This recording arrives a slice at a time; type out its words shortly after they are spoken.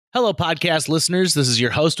Hello, podcast listeners. This is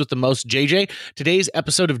your host with the most, JJ. Today's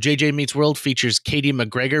episode of JJ Meets World features Katie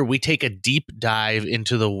McGregor. We take a deep dive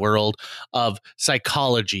into the world of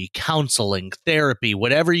psychology, counseling, therapy,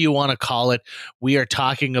 whatever you want to call it. We are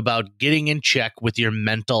talking about getting in check with your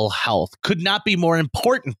mental health. Could not be more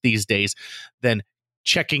important these days than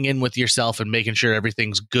checking in with yourself and making sure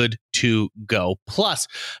everything's good to go. Plus,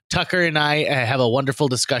 Tucker and I have a wonderful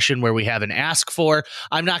discussion where we have an ask for.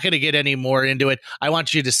 I'm not going to get any more into it. I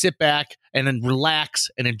want you to sit back and then relax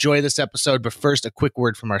and enjoy this episode. But first, a quick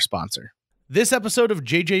word from our sponsor. This episode of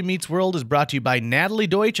JJ Meets World is brought to you by Natalie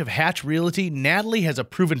Deutsch of Hatch Realty. Natalie has a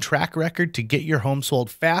proven track record to get your home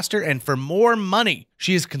sold faster and for more money.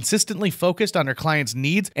 She is consistently focused on her clients'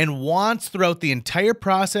 needs and wants throughout the entire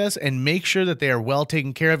process and make sure that they are well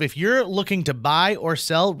taken care of. If you're looking to buy or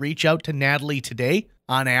sell, reach out to Natalie today.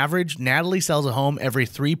 On average, Natalie sells a home every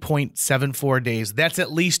 3.74 days. That's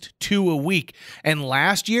at least 2 a week. And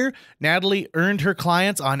last year, Natalie earned her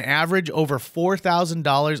clients on average over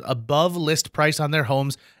 $4,000 above list price on their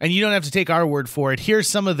homes. And you don't have to take our word for it. Here's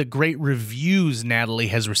some of the great reviews Natalie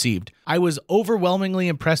has received. I was overwhelmingly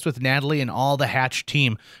impressed with Natalie and all the Hatch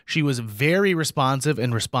team. She was very responsive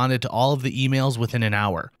and responded to all of the emails within an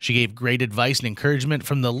hour. She gave great advice and encouragement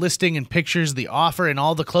from the listing and pictures, the offer, and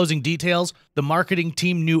all the closing details. The marketing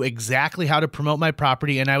team knew exactly how to promote my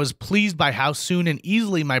property, and I was pleased by how soon and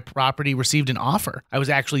easily my property received an offer. I was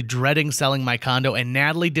actually dreading selling my condo, and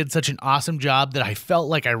Natalie did such an awesome job that I felt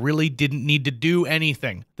like I really didn't need to do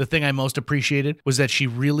anything. The thing I most appreciated was that she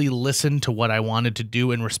really listened to what I wanted to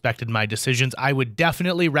do and respected my decisions. I would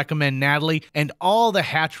definitely recommend Natalie and all the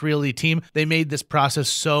Hatch Realty team. They made this process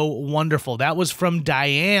so wonderful. That was from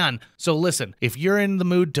Diane. So listen, if you're in the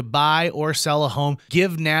mood to buy or sell a home,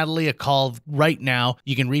 give Natalie a call right now.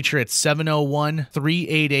 You can reach her at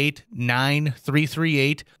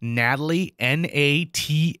 701-388-9338. Natalie,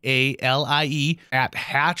 Natalie, at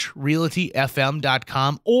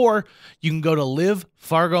hatchrealtyfm.com, or you can go to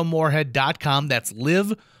livefargomoorhead.com. That's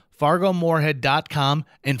livefargomoorhead.com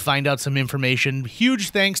and find out some information.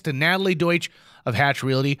 Huge thanks to Natalie Deutsch of Hatch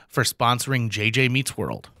Realty for sponsoring JJ Meets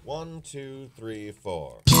World. 1, 2, 3,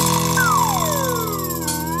 4.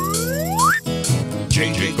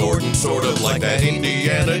 JJ Gordon, sort of like that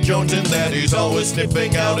Indiana Jones, in that he's always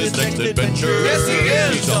sniffing out his next adventure. Yes, he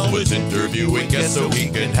is. He's always interviewing guests so he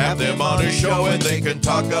can have them on his show and they can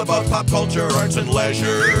talk about pop culture, arts, and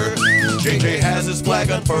leisure. JJ has his flag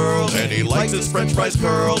unfurled and he likes his french fries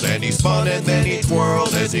curled, and he's fun and then he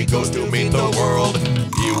twirls as he goes to meet the world.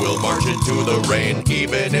 He will march into the rain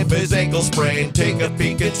even if his ankle sprained. Take a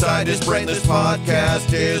peek inside his brain. This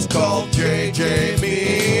podcast is called JJ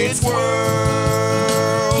Meets World.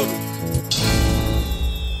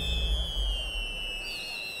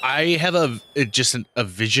 I have a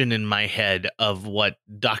vision in my head of what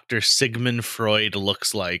Dr. Sigmund Freud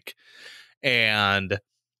looks like, and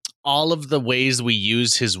all of the ways we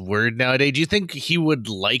use his word nowadays. Do you think he would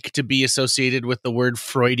like to be associated with the word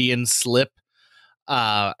Freudian slip?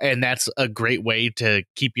 And that's a great way to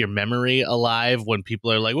keep your memory alive when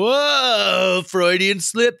people are like, whoa, Freudian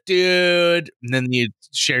slip, dude. And then you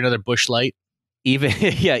share another Busch Light.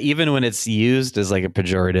 Even when it's used as like a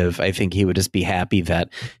pejorative, I think he would just be happy that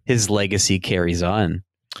his legacy carries on.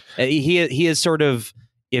 He is sort of,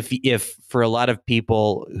 if for a lot of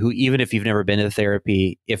people who, even if you've never been to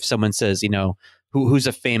therapy, if someone says, who's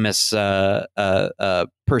a famous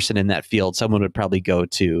person in that field, someone would probably go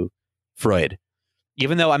to Freud.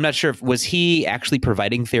 Even though I'm not sure was he actually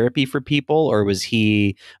providing therapy for people, or was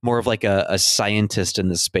he more of like a scientist in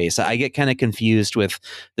the space? I get kind of confused with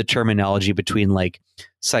the terminology between like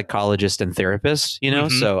psychologist and therapist,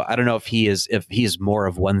 Mm-hmm. So I don't know if he's more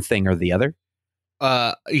of one thing or the other.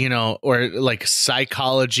 Or like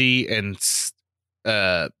psychology and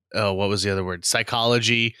what was the other word?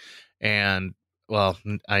 Psychology and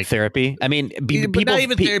therapy. I mean, but not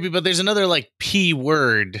even therapy, but there's another like P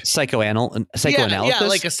word. Psychoanalyst. Yeah,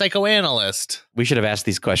 like a psychoanalyst. We should have asked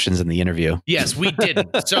these questions in the interview. Yes, we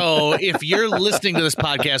didn't. So if you're listening to this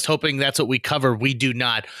podcast hoping that's what we cover, we do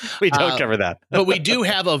not. We don't cover that. But we do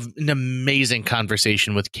have an amazing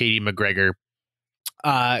conversation with Katie McGregor.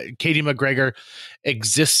 Katie McGregor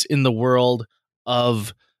exists in the world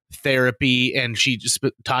of therapy, and she just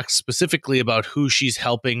talks specifically about who she's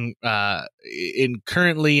helping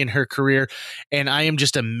currently in her career, and I am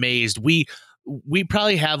just amazed. We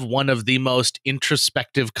probably have one of the most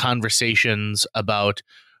introspective conversations about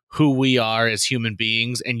who we are as human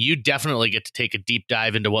beings. And you definitely get to take a deep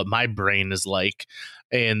dive into what my brain is like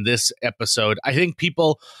in this episode. I think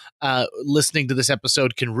people listening to this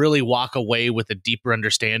episode can really walk away with a deeper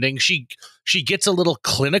understanding. She gets a little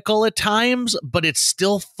clinical at times, but it's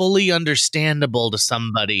still fully understandable to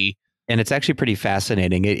somebody. And it's actually pretty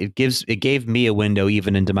fascinating. It gave me a window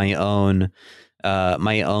even into my own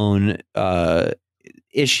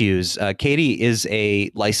issues. Katie is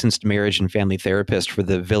a licensed marriage and family therapist for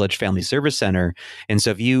the Village Family Service Center. And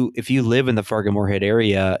so if you live in the Fargo-Moorhead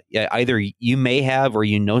area, either you may have or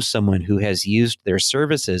you know someone who has used their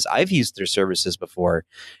services. I've used their services before,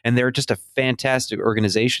 and they're just a fantastic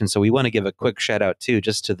organization. So we want to give a quick shout out too,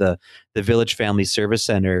 just to the Village Family Service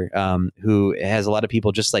Center, who has a lot of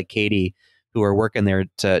people just like Katie who are working there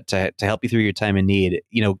to help you through your time in need.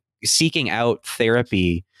 You know, seeking out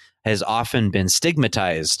therapy has often been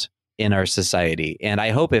stigmatized in our society. And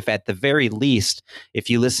I hope if at the very least, if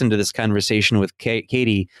you listen to this conversation with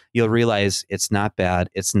Katie, you'll realize it's not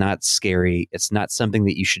bad. It's not scary. It's not something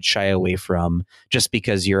that you should shy away from just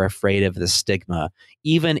because you're afraid of the stigma.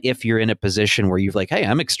 Even if you're in a position where you're like, hey,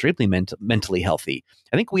 I'm extremely mentally healthy.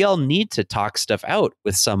 I think we all need to talk stuff out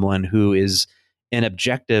with someone who is an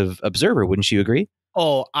objective observer. Wouldn't you agree?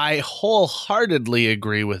 Oh, I wholeheartedly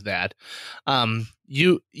agree with that.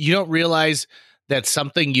 You don't realize that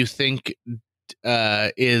something you think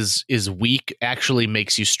is weak actually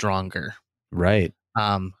makes you stronger. Right.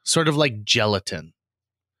 Sort of like gelatin.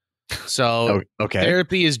 So okay.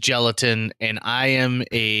 Therapy is gelatin, and I am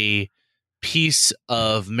a piece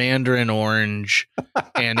of mandarin orange,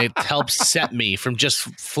 and it helps set me from just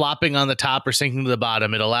flopping on the top or sinking to the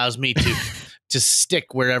bottom. It allows me to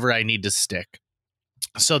stick wherever I need to stick.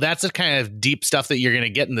 So that's the kind of deep stuff that you're going to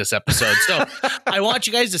get in this episode. So I want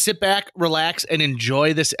you guys to sit back, relax, and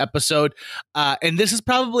enjoy this episode. And this is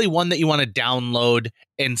probably one that you want to download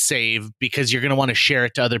and save because you're going to want to share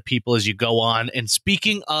it to other people as you go on. And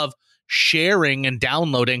speaking of sharing and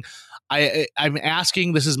downloading, I'm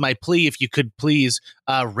asking, this is my plea, if you could please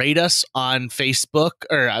rate us on Facebook,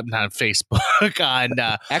 or not Facebook, on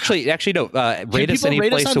actually no, rate us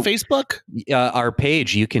rate place us on Facebook. Our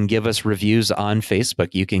page, you can give us reviews on Facebook.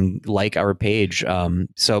 You can like our page.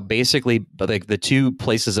 So basically, like the two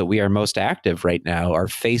places that we are most active right now are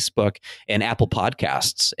Facebook and Apple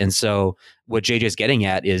Podcasts. And so what JJ's getting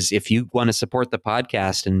at is if you want to support the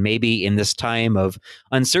podcast, and maybe in this time of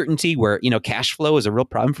uncertainty where, you know, cash flow is a real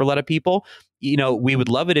problem for a lot of people, you know, we would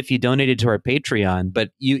love it if you donated to our Patreon,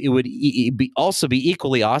 but it would also be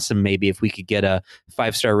equally awesome maybe if we could get a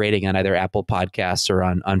 5-star rating on either Apple Podcasts or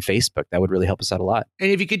on Facebook. That would really help us out a lot.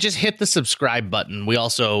 And if you could just hit the subscribe button, we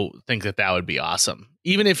also think that would be awesome.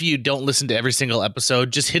 Even if you don't listen to every single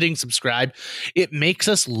episode, just hitting subscribe, it makes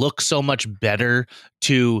us look so much better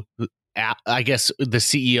to I guess the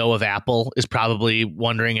CEO of Apple is probably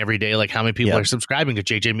wondering every day, like, how many people are subscribing to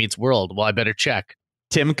JJ Meets World? Well, I better check.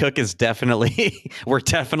 Tim Cook is we're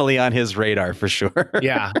definitely on his radar for sure.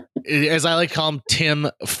 Yeah. As I like to call him, Tim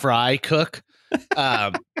Fry Cook.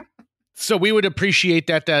 So we would appreciate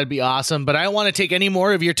that. That'd be awesome. But I don't want to take any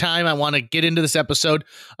more of your time. I want to get into this episode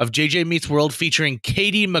of JJ Meets World featuring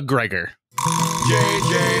Katie McGregor.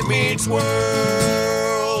 JJ Meets World.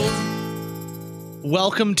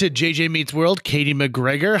 Welcome to JJ Meets World, Katie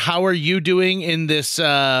McGregor. How are you doing in this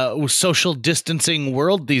social distancing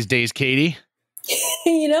world these days, Katie?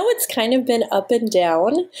 You know, it's kind of been up and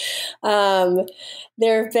down.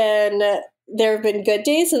 There have been good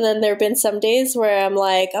days, and then there have been some days where I'm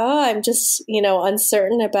like, I'm just,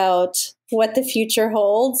 uncertain about what the future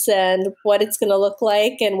holds and what it's going to look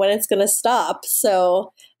like and when it's going to stop.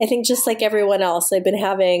 So I think just like everyone else, I've been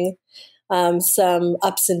having some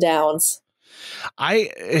ups and downs.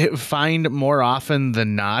 I find more often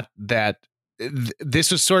than not that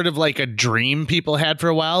this was sort of like a dream people had for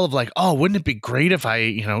a while of like, oh, wouldn't it be great if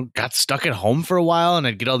I, got stuck at home for a while and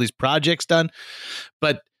I'd get all these projects done.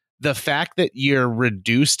 But the fact that you're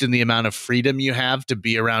reduced in the amount of freedom you have to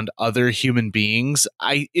be around other human beings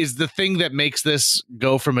is the thing that makes this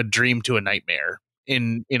go from a dream to a nightmare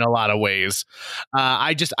in a lot of ways.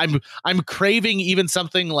 I'm craving even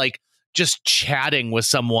something like just chatting with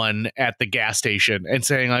someone at the gas station and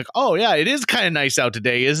saying like, oh yeah, it is kind of nice out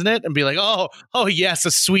today, isn't it? And be like, oh yes,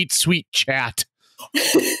 a sweet, sweet chat.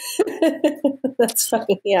 That's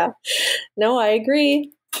funny. Yeah, no, I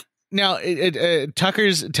agree. Now,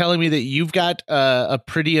 Tucker's telling me that you've got a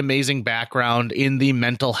pretty amazing background in the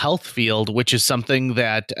mental health field, which is something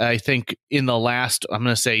that I think in the last, I'm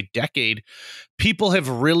going to say, decade, people have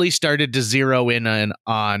really started to zero in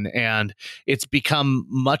on, and it's become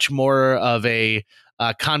much more of a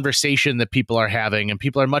conversation that people are having, and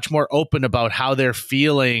people are much more open about how they're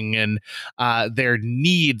feeling and their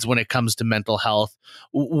needs when it comes to mental health.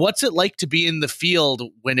 What's it like to be in the field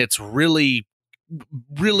when it's really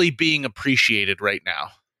being appreciated right now?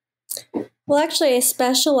 Well, actually, I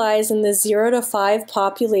specialize in the 0 to 5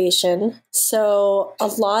 population. So a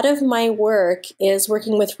lot of my work is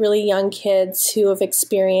working with really young kids who have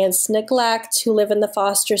experienced neglect, who live in the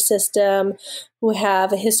foster system, who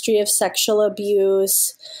have a history of sexual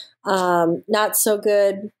abuse, not so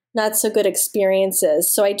good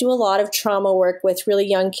experiences. So I do a lot of trauma work with really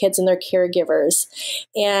young kids and their caregivers.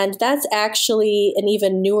 And that's actually an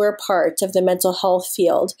even newer part of the mental health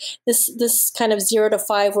field. This kind of 0 to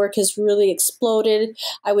 5 work has really exploded,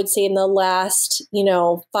 I would say, in the last,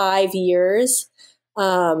 5 years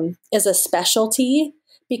as a specialty.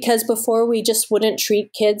 Because before, we just wouldn't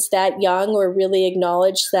treat kids that young or really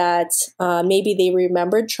acknowledge that maybe they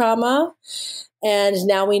remembered trauma. And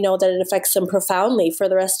now we know that it affects them profoundly for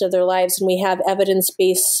the rest of their lives. And we have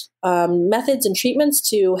evidence-based methods and treatments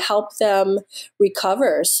to help them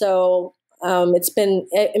recover. So it's been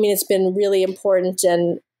really important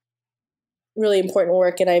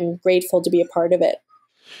work, and I'm grateful to be a part of it.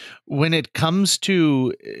 When it comes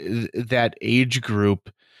to that age group,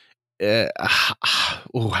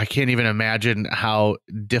 I can't even imagine how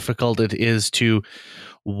difficult it is to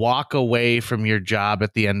walk away from your job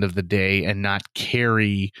at the end of the day and not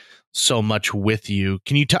carry so much with you.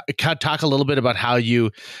 Can you talk a little bit about how you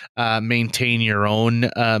maintain your own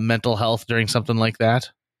mental health during something like that?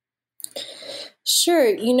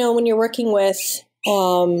 Sure. When you're working with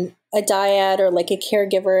a dyad or like a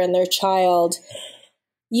caregiver and their child,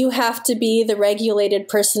 you have to be the regulated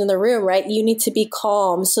person in the room, right? You need to be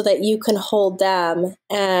calm so that you can hold them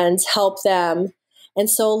and help them. And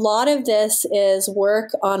so a lot of this is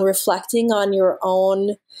work on reflecting on your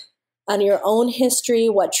own history,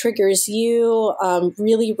 what triggers you,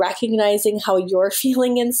 really recognizing how you're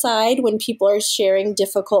feeling inside when people are sharing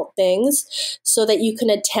difficult things so that you can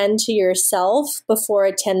attend to yourself before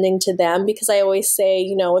attending to them. Because I always say,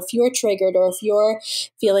 if you're triggered or if you're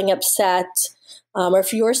feeling upset, or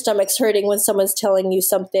if your stomach's hurting when someone's telling you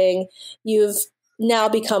something, you've now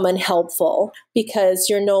become unhelpful because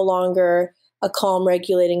you're no longer a calm,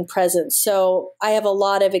 regulating presence. So I have a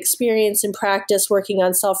lot of experience and practice working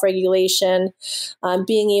on self-regulation,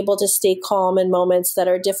 being able to stay calm in moments that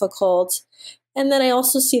are difficult. And then I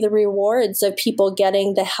also see the rewards of people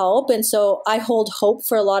getting the help. And so I hold hope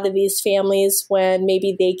for a lot of these families when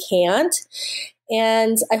maybe they can't.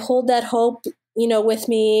 And I hold that hope, with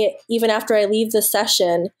me even after I leave the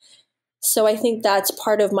session. So I think that's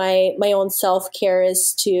part of my own self-care,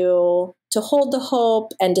 is to hold the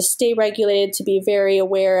hope and to stay regulated, to be very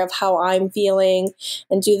aware of how I'm feeling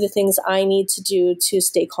and do the things I need to do to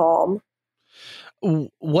stay calm.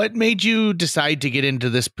 What made you decide to get into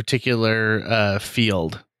this particular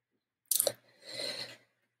field?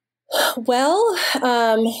 Well,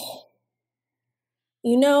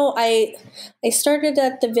 I started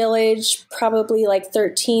at the Village probably like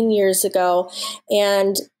 13 years ago,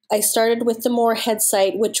 and I started with the Moorhead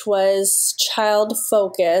site, which was child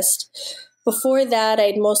focused. Before that,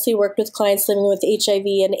 I'd mostly worked with clients living with HIV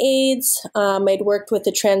and AIDS. I'd worked with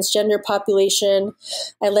the transgender population.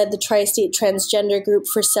 I led the Tri-State Transgender Group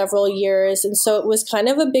for several years. And so it was kind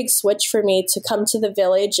of a big switch for me to come to the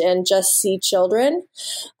Village and just see children.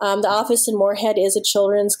 The office in Moorhead is a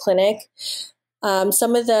children's clinic.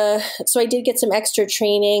 So I did get some extra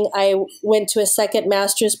training. I went to a second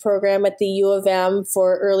master's program at the U of M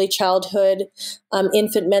for early childhood,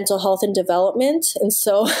 infant mental health and development. And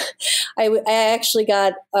so I actually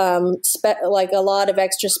got like a lot of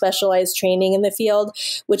extra specialized training in the field,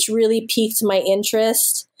 which really piqued my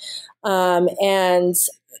interest. And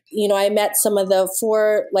I met some of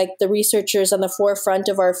the researchers on the forefront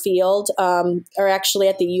of our field are actually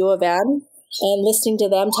at the U of M. And listening to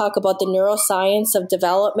them talk about the neuroscience of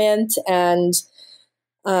development and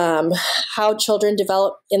how children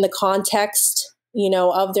develop in the context,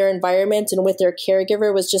 of their environment and with their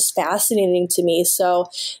caregiver was just fascinating to me. So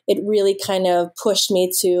it really kind of pushed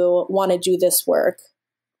me to want to do this work.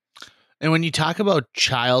 And when you talk about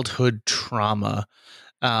childhood trauma,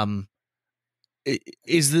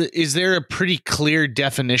 is there a pretty clear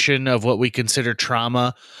definition of what we consider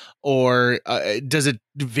trauma, or does it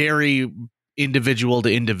vary individual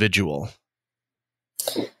to individual?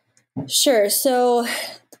 Sure. So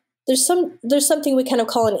there's something we kind of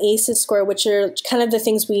call an ACEs score, which are kind of the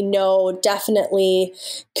things we know definitely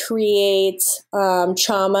create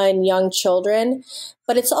trauma in young children.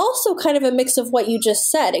 But it's also kind of a mix of what you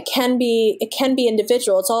just said. It can be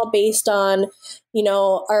individual. It's all based on,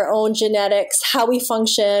 our own genetics, how we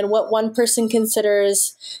function, what one person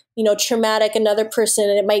considers, traumatic, another person,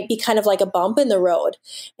 and it might be kind of like a bump in the road.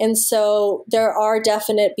 And so there are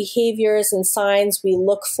definite behaviors and signs we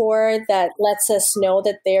look for that lets us know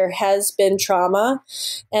that there has been trauma.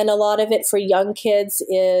 And a lot of it for young kids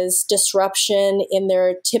is disruption in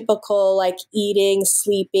their typical like eating,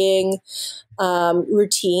 sleeping,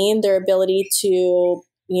 routine, their ability to,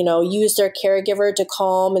 use their caregiver to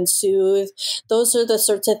calm and soothe. Those are the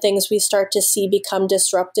sorts of things we start to see become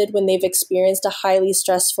disrupted when they've experienced a highly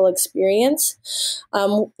stressful experience.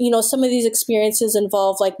 Some of these experiences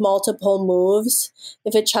involve like multiple moves.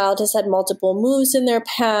 If a child has had multiple moves in their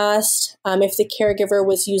past, if the caregiver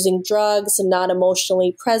was using drugs and not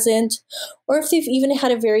emotionally present, or if they've even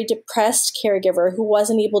had a very depressed caregiver who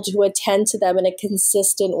wasn't able to attend to them in a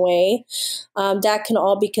consistent way, that can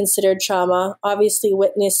all be considered trauma. Obviously,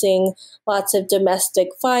 witnessing lots of domestic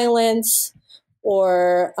violence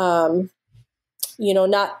or,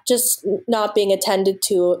 not being attended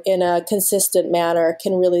to in a consistent manner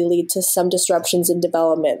can really lead to some disruptions in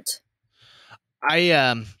development.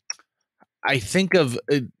 I think of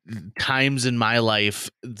times in my life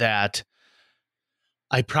that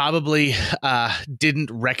I probably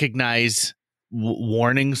didn't recognize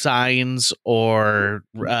warning signs or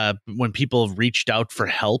when people reached out for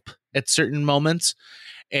help at certain moments.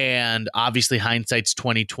 And obviously hindsight's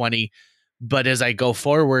 2020. But as I go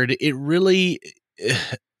forward, it really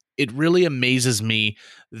amazes me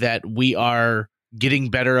that we are getting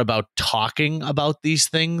better about talking about these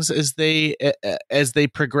things as they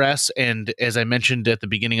progress. And as I mentioned at the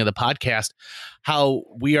beginning of the podcast, how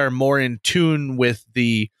we are more in tune with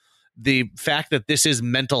the fact that this is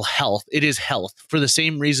mental health. It is health, for the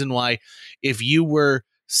same reason why if you were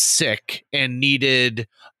sick and needed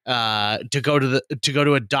to go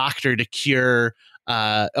to a doctor to cure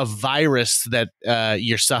a virus that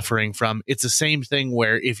you're suffering from, it's the same thing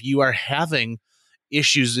where if you are having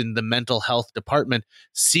issues in the mental health department,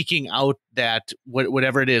 seeking out that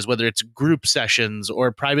whatever it is, whether it's group sessions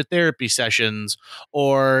or private therapy sessions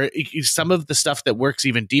or some of the stuff that works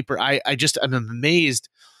even deeper. I'm amazed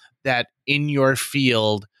that in your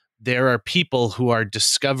field there are people who are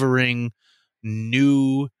discovering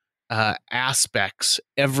new aspects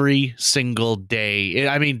every single day.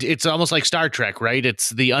 I mean, it's almost like Star Trek, right?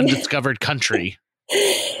 It's the undiscovered country.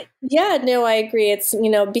 Yeah, no, I agree. It's,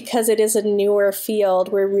 because it is a newer field,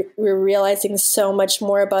 we're realizing so much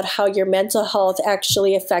more about how your mental health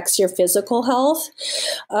actually affects your physical health.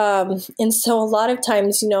 And so a lot of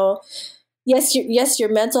times, yes, your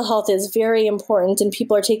mental health is very important and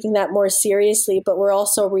people are taking that more seriously, but we're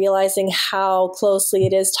also realizing how closely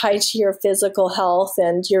it is tied to your physical health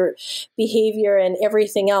and your behavior and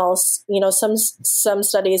everything else. Some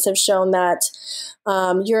studies have shown that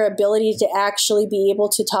your ability to actually be able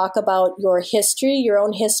to talk about your history, your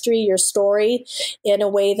own history, your story in a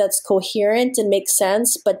way that's coherent and makes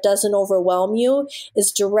sense, but doesn't overwhelm you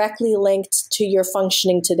is directly linked to your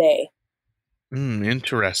functioning today.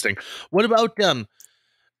 Interesting. What about,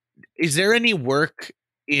 is there any work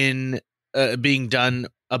in being done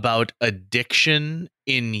about addiction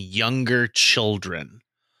in younger children?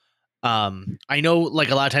 I know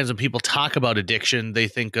like a lot of times when people talk about addiction, they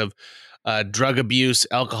think of drug abuse,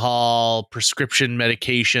 alcohol, prescription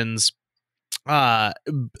medications.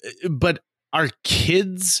 But are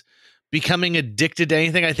kids becoming addicted to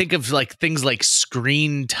anything? I think of like things like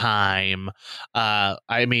screen time.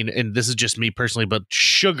 I mean, and this is just me personally, but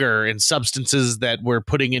sugar and substances that we're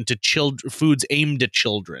putting into foods aimed at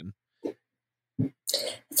children.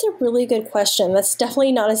 That's a really good question. That's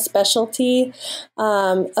definitely not a specialty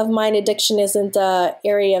of mine. Addiction isn't an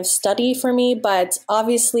area of study for me, but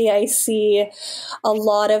obviously I see a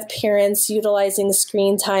lot of parents utilizing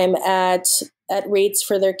screen time at rates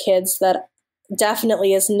for their kids that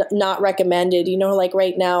definitely is not recommended. Like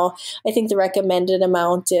right now, I think the recommended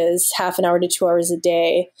amount is half an hour to 2 hours a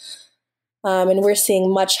day. And we're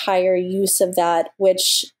seeing much higher use of that,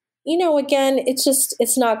 which again,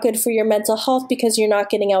 it's not good for your mental health because you're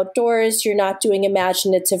not getting outdoors, you're not doing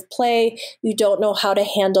imaginative play, you don't know how to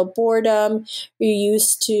handle boredom, you're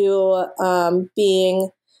used to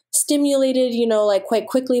being stimulated, like quite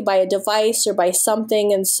quickly by a device or by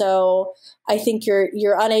something. And so I think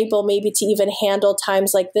you're unable maybe to even handle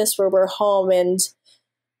times like this where we're home and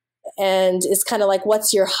it's kind of like,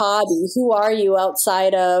 what's your hobby? Who are you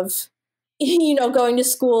outside of going to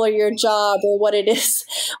school or your job or what it is,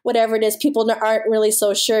 whatever it is, people aren't really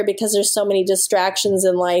so sure because there's so many distractions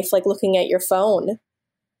in life, like looking at your phone.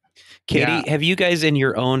 Katie, have you guys in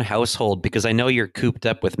your own household? Because I know you're cooped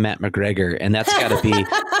up with Matt McGregor, and that's got to be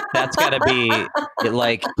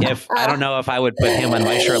like, if I don't know if I would put him on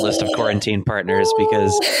my short list of quarantine partners,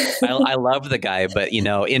 because I love the guy, but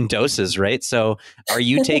in doses, right? So are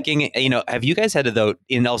you taking, have you guys had to, though,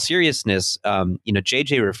 in all seriousness,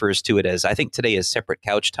 JJ refers to it as, I think today is separate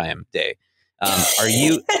couch time day. Are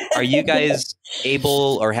you guys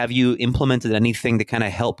able, or have you implemented anything to kind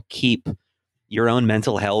of help keep your own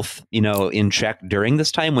mental health, in check during this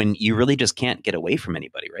time when you really just can't get away from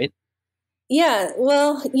anybody, right? Yeah,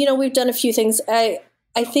 well, we've done a few things. I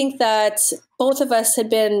think that both of us had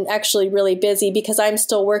been actually really busy because I'm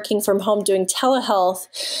still working from home doing telehealth.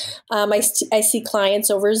 I see clients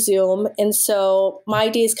over Zoom. And so my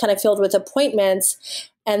day is kind of filled with appointments.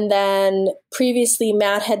 And then previously,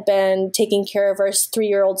 Matt had been taking care of our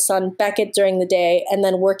 3-year-old son, Beckett, during the day and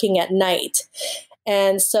then working at night.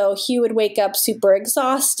 And so he would wake up super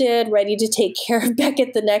exhausted, ready to take care of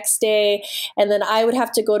Beckett the next day. And then I would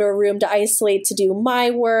have to go to a room to isolate to do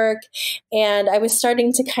my work. And I was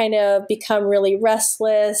starting to kind of become really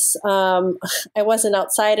restless. I wasn't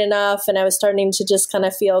outside enough, and I was starting to just kind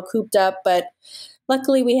of feel cooped up. But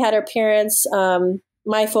luckily we had our parents,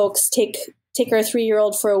 my folks, take our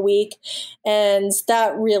 3-year-old for a week. And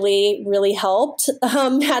that really, really helped.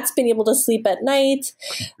 Matt's been able to sleep at night.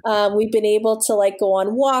 We've been able to go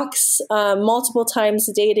on walks multiple times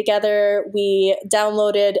a day together. We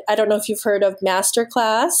downloaded, I don't know if you've heard of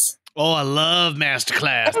Masterclass. Oh, I love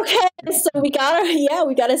Masterclass. Okay, so we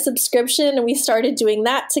got a subscription and we started doing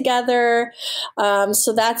that together.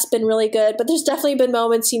 So that's been really good. But there's definitely been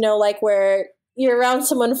moments, where you're around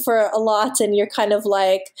someone for a lot and you're kind of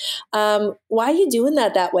like, why are you doing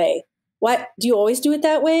that way? What? Do you always do it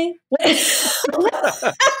that way?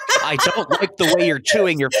 I don't like the way you're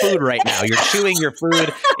chewing your food right now. You're chewing your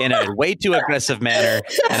food in a way too aggressive manner,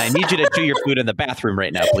 and I need you to chew your food in the bathroom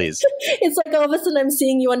right now, please. It's like all of a sudden I'm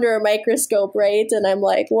seeing you under a microscope, right? And I'm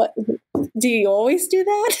like, what? Do you always do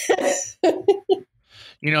that?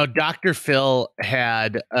 Dr. Phil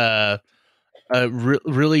had a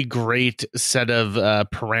really great set of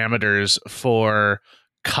parameters for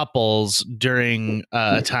couples during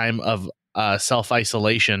a time of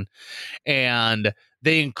self-isolation, and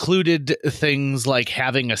they included things like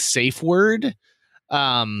having a safe word,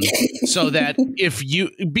 so that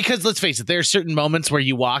because let's face it, there are certain moments where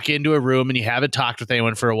you walk into a room and you haven't talked with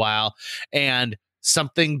anyone for a while and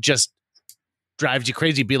something just drives you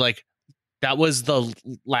crazy. Be like, that was the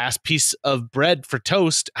last piece of bread for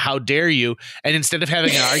toast. How dare you? And instead of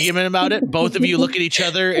having an argument about it, both of you look at each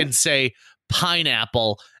other and say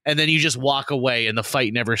pineapple, and then you just walk away and the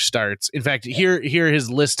fight never starts. In fact, here his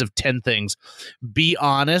list of 10 things. Be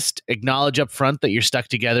honest, acknowledge up front that you're stuck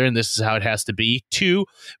together and this is how it has to be. 2,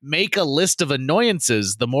 make a list of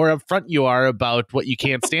annoyances. The more upfront you are about what you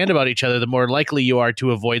can't stand about each other, the more likely you are to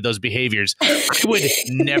avoid those behaviors. I would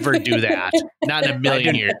never do that. Not in a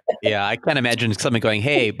million years. Yeah, I can't imagine someone going,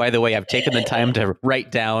 hey, by the way, I've taken the time to write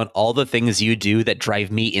down all the things you do that drive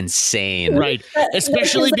me insane. Right.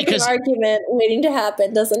 Especially because an argument waiting to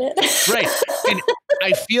happen, doesn't it? Right. And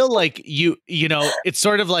I feel like it's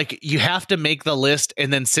sort of like you have to make the list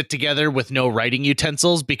and then sit together with no writing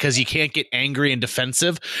utensils because you can't get angry and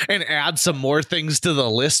defensive and add some more things to the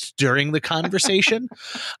list during the conversation.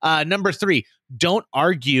 Number 3, don't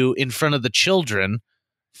argue in front of the children.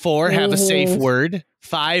 4, have a safe word.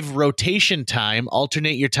 5, rotation time.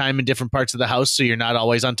 Alternate your time in different parts of the house so you're not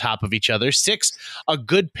always on top of each other. 6, a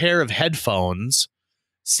good pair of headphones.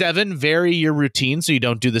 7, vary your routine so you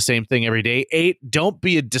don't do the same thing every day. 8, don't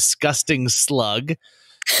be a disgusting slug.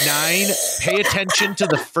 9, pay attention to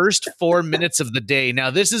the first 4 minutes of the day.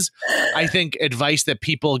 Now, this is, I think, advice that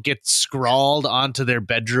people get scrawled onto their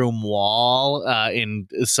bedroom wall in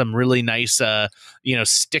some really nice,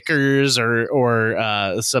 stickers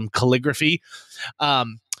or some calligraphy.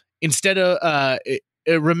 Instead of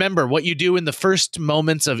remember, what you do in the first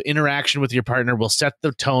moments of interaction with your partner will set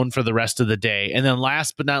the tone for the rest of the day. And then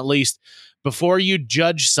last but not least, before you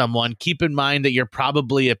judge someone, keep in mind that you're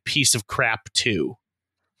probably a piece of crap too.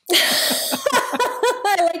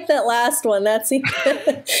 I like that last one. That's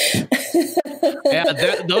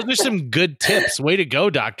those are some good tips. Way to go,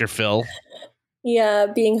 Dr. Phil. Yeah,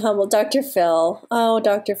 being humble. Dr. Phil. Oh,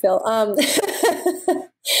 Dr. Phil.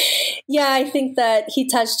 Yeah, I think that he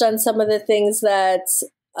touched on some of the things that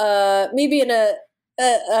maybe in a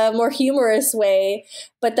more humorous way,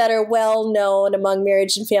 but that are well known among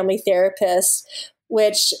marriage and family therapists.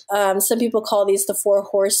 which some people call these the four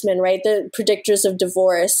horsemen, right? The predictors of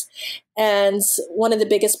divorce. And one of the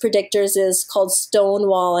biggest predictors is called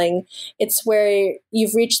stonewalling. It's where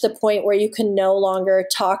you've reached the point where you can no longer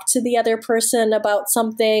talk to the other person about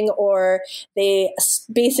something, or they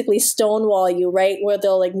basically stonewall you, right? Where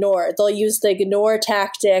they'll use the ignore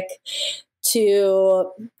tactic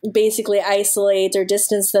to basically isolate or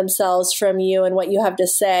distance themselves from you and what you have to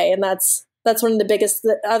say. And that's one of the biggest,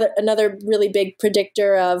 another really big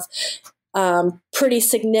predictor of pretty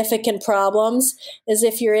significant problems is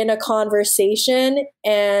if you're in a conversation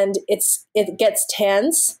and it gets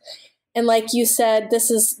tense. And like you said, this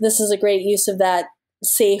is a great use of that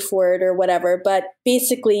safe word or whatever, but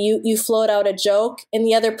basically you float out a joke and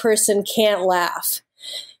the other person can't laugh.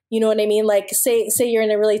 You know what I mean? Like say you're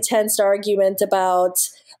in a really tense argument about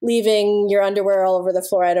leaving your underwear all over the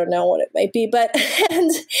floor. I don't know what it might be, but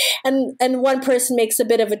and one person makes a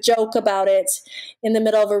bit of a joke about it in the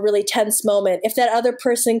middle of a really tense moment. If that other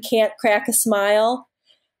person can't crack a smile,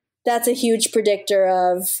 that's a huge predictor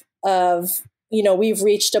of we've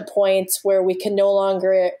reached a point where we can no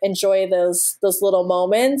longer enjoy those little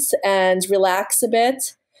moments and relax a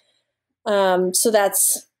bit. So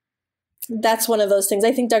that's one of those things.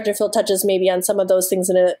 I think Dr. Phil touches maybe on some of those things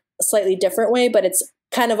in a slightly different way, but it's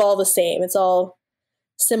kind of all the same. It's all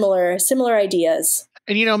similar ideas.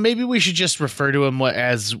 And, maybe we should just refer to him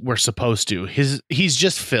as we're supposed to. He's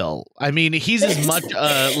just Phil. I mean, he's as much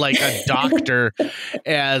like a doctor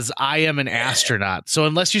as I am an astronaut. So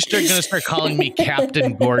unless you're going to start calling me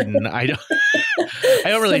Captain Gordon, I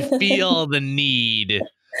don't really feel the need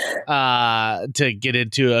to get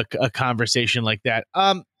into a conversation like that.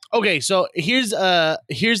 Okay, so here's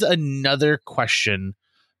another question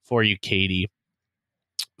for you, Katie.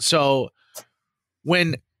 So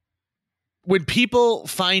when people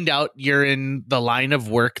find out you're in the line of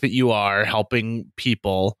work that you are helping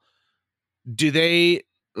people, do they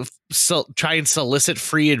try and solicit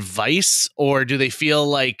free advice, or do they feel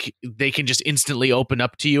like they can just instantly open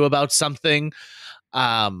up to you about something?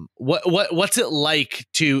 What's it like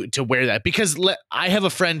to wear that? Because I have a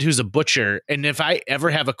friend who's a butcher, and if I ever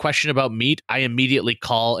have a question about meat, I immediately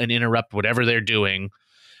call and interrupt whatever they're doing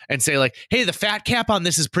and say like, hey, the fat cap on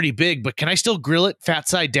this is pretty big, but can I still grill it fat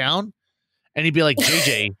side down? And he'd be like,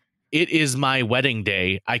 JJ, it is my wedding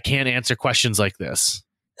day. I can't answer questions like this.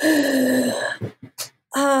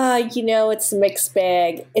 It's a mixed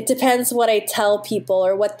bag. It depends what I tell people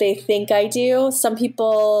or what they think I do. Some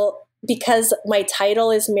people, because my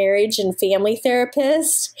title is marriage and family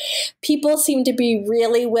therapist, people seem to be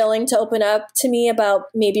really willing to open up to me about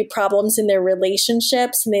maybe problems in their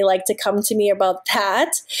relationships, and they like to come to me about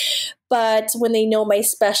that. But when they know my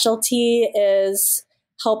specialty is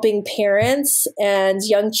helping parents and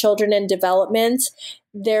young children in development,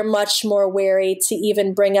 they're much more wary to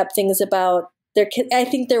even bring up things about their kid. I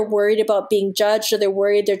think they're worried about being judged, or they're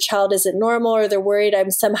worried their child isn't normal, or they're worried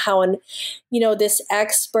I'm somehow this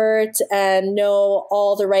expert and know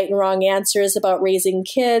all the right and wrong answers about raising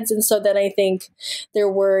kids. And so then I think they're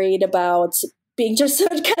worried about being just, so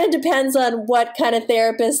it kind of depends on what kind of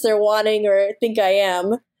therapist they're wanting or think I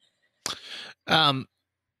am.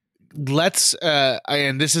 Let's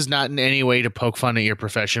and this is not in any way to poke fun at your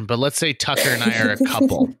profession, but let's say Tucker and I are a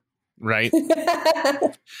couple, right?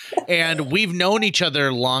 And we've known each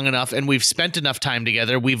other long enough, and we've spent enough time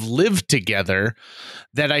together, we've lived together,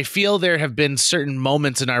 that I feel there have been certain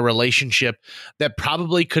moments in our relationship that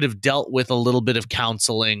probably could have dealt with a little bit of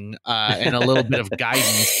counseling and a little bit of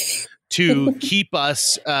guidance to keep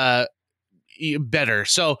us better.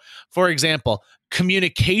 So, for example,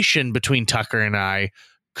 communication between Tucker and I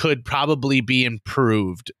could probably be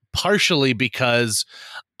improved, partially because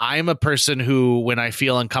I'm a person who, when I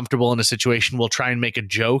feel uncomfortable in a situation, will try and make a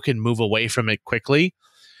joke and move away from it quickly.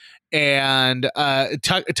 And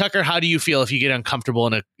Tucker, how do you feel if you get uncomfortable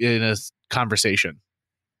in a conversation?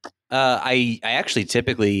 I actually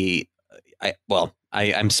typically,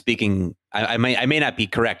 I'm speaking. I may not be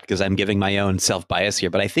correct because I'm giving my own self-bias here,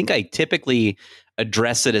 but I think I typically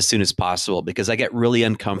address it as soon as possible because I get really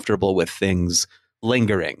uncomfortable with things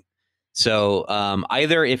lingering. So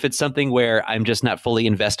either if it's something where I'm just not fully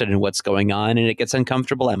invested in what's going on and it gets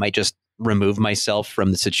uncomfortable, I might just remove myself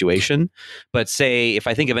from the situation. But say if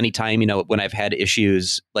I think of any time, when I've had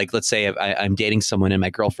issues, like let's say I'm dating someone and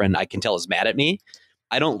my girlfriend, I can tell is mad at me.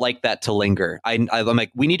 I don't like that to linger. I'm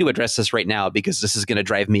like, we need to address this right now because this is going to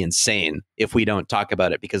drive me insane if we don't talk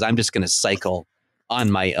about it, because I'm just going to cycle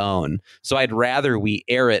on my own. So I'd rather we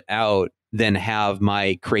air it out than have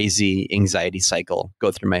my crazy anxiety cycle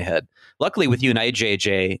go through my head. Luckily with you and I,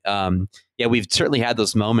 JJ, we've certainly had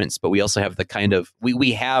those moments, but we also have the kind of,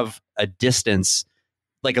 we have a distance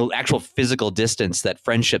like an actual physical distance that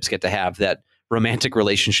friendships get to have that romantic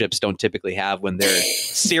relationships don't typically have when they're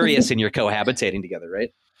serious and you're cohabitating together,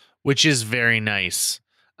 right? Which is very nice.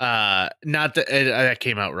 Not that that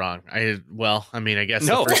came out wrong. I guess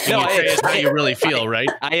the first thing you say is how you really feel, right?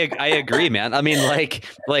 I agree, man. I mean, like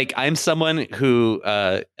I'm someone who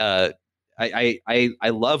I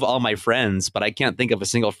love all my friends, but I can't think of a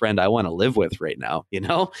single friend I want to live with right now. You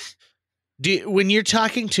know, when you're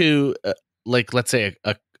talking to like, let's say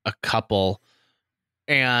a couple,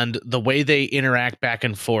 and the way they interact back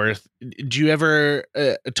and forth, do you ever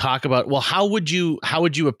talk about, well, how would you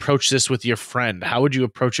approach this with your friend? How would you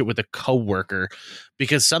approach it with a coworker?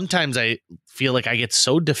 Because sometimes I feel like I get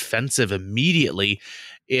so defensive immediately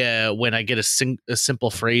when I get a simple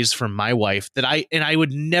phrase from my wife that I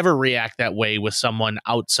would never react that way with someone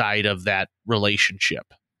outside of that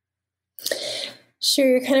relationship. Sure,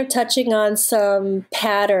 you're kind of touching on some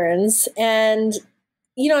patterns, and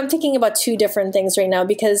I'm thinking about two different things right now,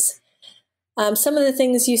 because some of the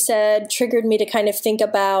things you said triggered me to kind of think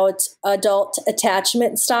about adult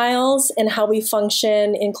attachment styles and how we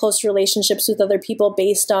function in close relationships with other people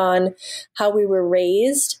based on how we were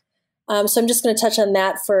raised. So I'm just going to touch on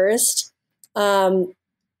that first.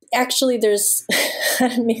 Actually, there's, I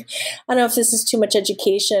don't know if this is too much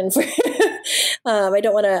education for, I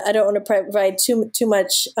don't want to provide too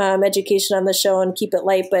much education on the show and keep it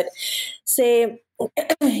light, but say,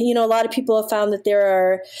 a lot of people have found that there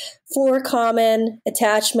are 4 common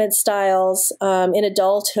attachment styles in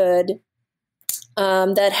adulthood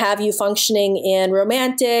that have you functioning in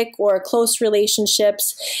romantic or close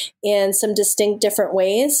relationships in some distinct different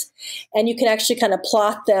ways. And you can actually kind of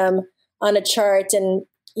plot them on a chart. And,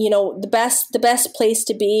 the best place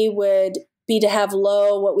to be would be to have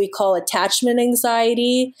low, what we call attachment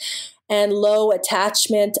anxiety, and low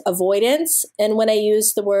attachment avoidance. And when I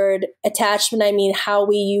use the word attachment, I mean how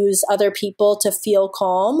we use other people to feel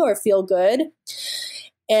calm or feel good.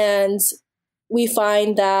 And we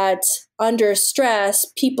find that under stress,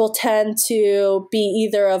 people tend to be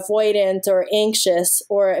either avoidant or anxious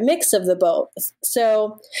or a mix of the both.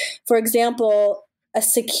 So, for example, a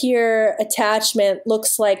secure attachment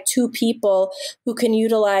looks like 2 people who can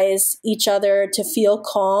utilize each other to feel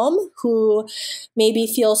calm, who maybe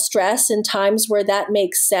feel stress in times where that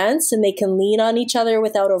makes sense, and they can lean on each other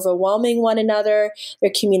without overwhelming one another.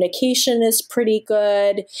 Their communication is pretty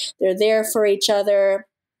good. They're there for each other.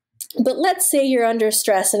 But let's say you're under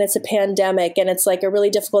stress and it's a pandemic and it's like a really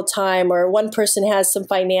difficult time, or one person has some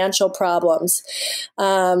financial problems.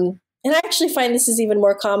 And I actually find this is even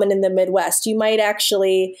more common in the Midwest. You might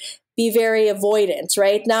actually be very avoidant,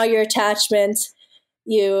 right? Now your attachment,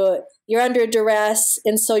 you're under duress,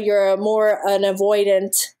 and so you're more an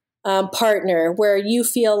avoidant partner, where you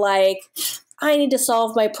feel like, I need to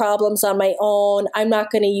solve my problems on my own. I'm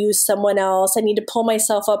not going to use someone else. I need to pull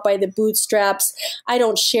myself up by the bootstraps. I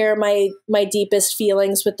don't share my deepest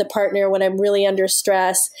feelings with the partner when I'm really under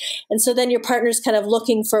stress. And so then your partner's kind of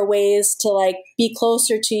looking for ways to like be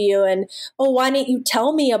closer to you, and, oh, why didn't you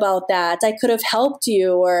tell me about that? I could have helped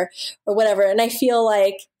you, or whatever. And I feel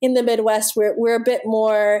like in the Midwest, we're a bit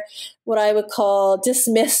more what I would call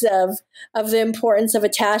dismissive of the importance of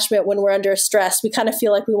attachment when we're under stress. We kind of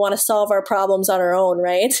feel like we want to solve our problems on our own,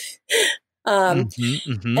 right? And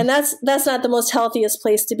that's not the most healthiest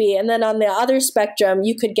place to be. And then on the other spectrum,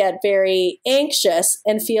 you could get very anxious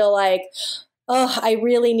and feel like, oh, I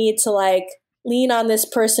really need to like lean on this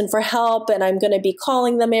person for help, and I'm going to be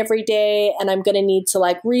calling them every day, and I'm going to need to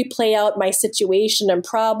like replay out my situation and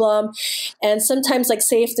problem. And sometimes, like,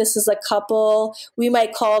 say if this is a couple, we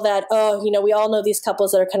might call that, we all know these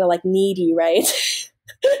couples that are kind of like needy, right?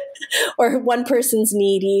 Or one person's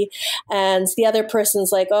needy and the other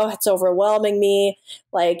person's like, oh, it's overwhelming me,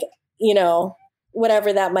 like,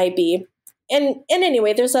 whatever that might be. And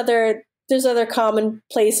anyway, there's other common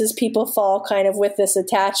places people fall kind of with this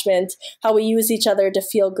attachment, how we use each other to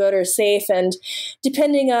feel good or safe. And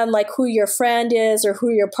depending on like who your friend is or who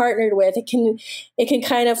you're partnered with, it can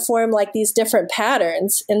kind of form like these different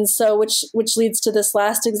patterns. And so which leads to this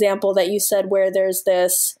last example that you said, where there's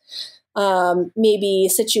this maybe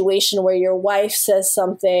situation where your wife says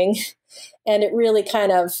something and it really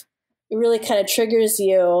kind of triggers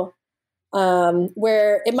you,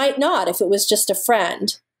 where it might not if it was just a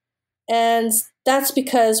friend. And that's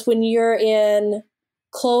because when you're in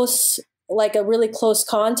a really close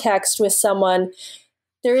context with someone,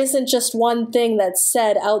 there isn't just one thing that's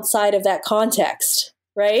said outside of that context,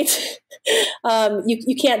 right?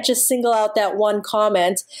 You can't just single out that one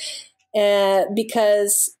comment,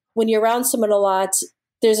 because when you're around someone a lot,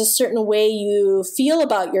 there's a certain way you feel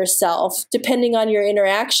about yourself depending on your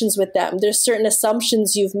interactions with them. There's certain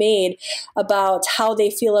assumptions you've made about how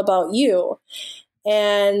they feel about you.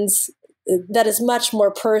 And that is much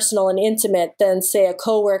more personal and intimate than, say, a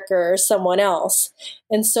coworker or someone else.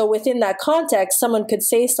 And so within that context, someone could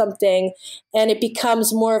say something and it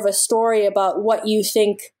becomes more of a story about what you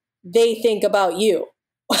think they think about you.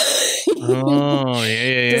 Oh,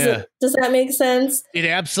 yeah. Does that make sense? It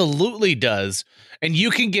absolutely does. And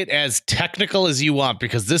you can get as technical as you want,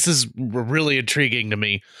 because this is really intriguing to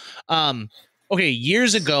me. Okay,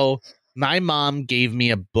 years ago, my mom gave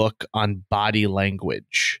me a book on body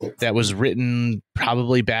language that was written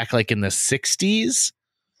probably back like in the 60s.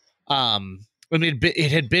 I mean,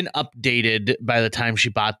 it had been updated by the time she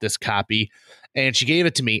bought this copy, and she gave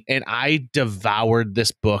it to me, and I devoured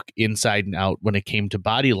this book inside and out when it came to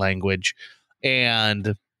body language.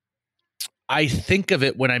 And I think of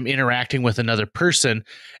it when I'm interacting with another person,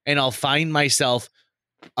 and I'll find myself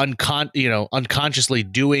unconsciously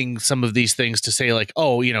doing some of these things to say, like,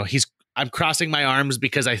 oh, I'm crossing my arms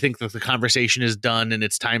because I think that the conversation is done and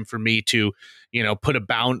it's time for me to, put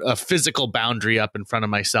a physical boundary up in front of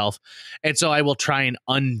myself. And so I will try and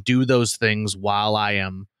undo those things while I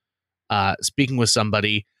am speaking with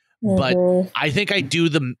somebody. But I think I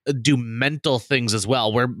do mental things as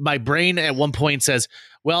well, where my brain at one point says,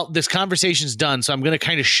 well, this conversation's done, so I'm going to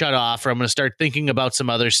kind of shut off, or I'm going to start thinking about some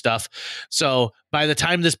other stuff. So by the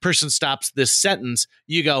time this person stops this sentence,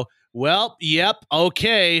 you go, well, yep,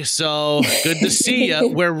 okay, so good to see you.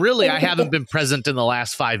 Where really I haven't been present in the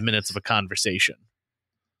last 5 minutes of a conversation.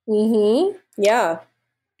 Yeah.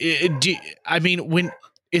 So let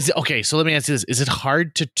me ask you this. Is it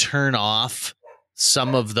hard to turn off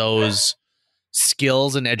some of those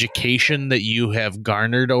skills and education that you have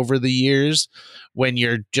garnered over the years when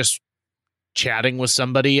you're just chatting with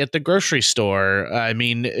somebody at the grocery store? I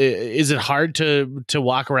mean, is it hard to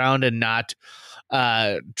walk around and not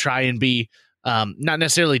try and be not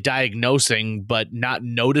necessarily diagnosing, but not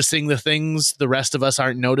noticing the things the rest of us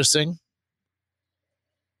aren't noticing?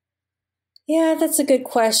 Yeah, that's a good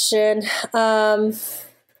question.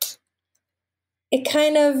 It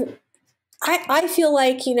kind of, I feel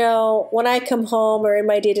like, when I come home or in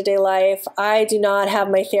my day-to-day life, I do not have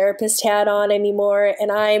my therapist hat on anymore.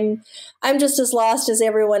 And I'm just as lost as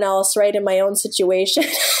everyone else, right, in my own situation.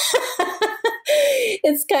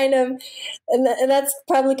 It's kind of, and that's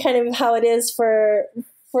probably kind of how it is for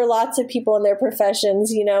lots of people in their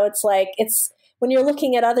professions. It's like, when you're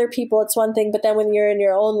looking at other people, it's one thing, but then when you're in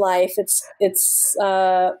your own life, it's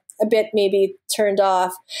a bit maybe turned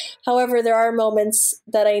off. However, there are moments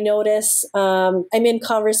that I notice. I'm in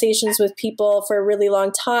conversations with people for a really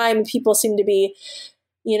long time, and people seem to be,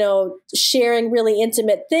 sharing really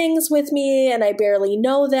intimate things with me, and I barely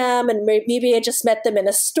know them, and maybe I just met them in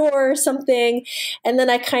a store or something. And then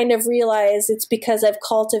I kind of realize it's because I've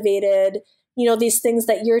cultivated, these things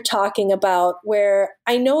that you're talking about, where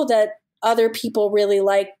I know that other people really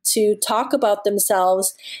like to talk about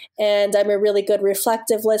themselves, and I'm a really good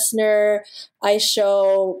reflective listener. I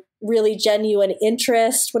show really genuine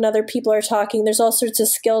interest when other people are talking. There's all sorts of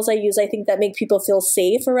skills I use, I think, that make people feel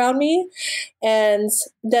safe around me. And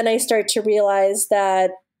then I start to realize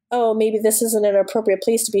that, oh, maybe this isn't an appropriate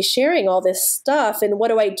place to be sharing all this stuff. And what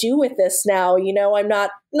do I do with this now? I'm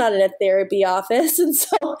not in a therapy office. And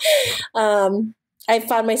so I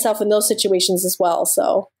found myself in those situations as well.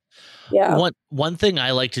 So yeah. One thing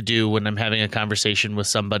I like to do when I'm having a conversation with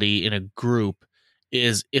somebody in a group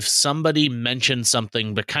is, if somebody mentions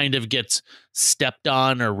something but kind of gets stepped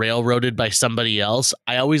on or railroaded by somebody else,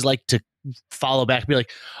 I always like to follow back and be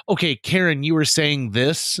like, okay, Karen, you were saying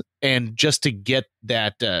this, and just to get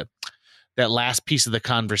that last piece of the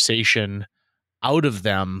conversation out of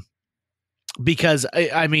them. Because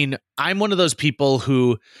I mean, I'm one of those people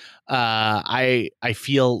who I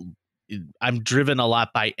feel I'm driven a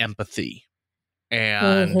lot by empathy.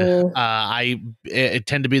 And I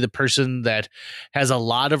tend to be the person that has a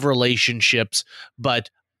lot of relationships, but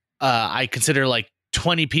I consider like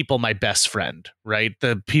 20 people my best friend, right?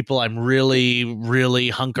 The people I'm really,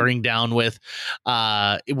 really hunkering down with.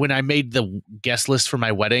 When I made the guest list for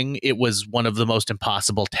my wedding, it was one of the most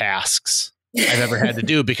impossible tasks I've ever had to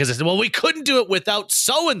do, because I said, well, we couldn't do it without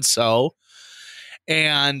so-and-so.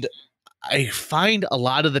 And I find a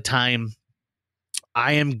lot of the time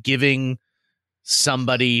I am giving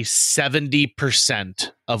somebody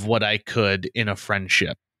 70% of what I could in a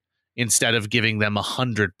friendship instead of giving them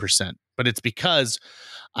 100%. But it's because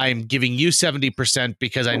I'm giving you 70%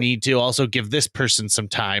 because I need to also give this person some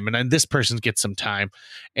time, and then this person gets some time,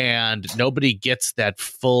 and nobody gets that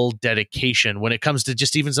full dedication when it comes to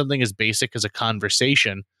just even something as basic as a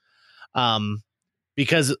conversation.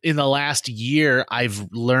 Because in the last year, I've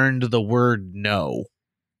learned the word no,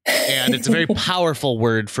 and it's a very powerful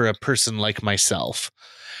word for a person like myself.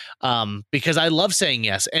 Because I love saying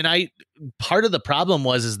yes. And part of the problem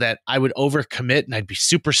is that I would overcommit and I'd be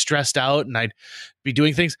super stressed out and I'd be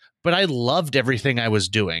doing things, but I loved everything I was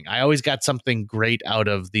doing. I always got something great out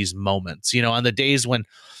of these moments, on the days when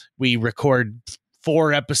we record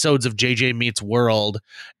 4 episodes of JJ Meets World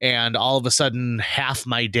and all of a sudden half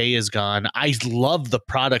my day is gone. I love the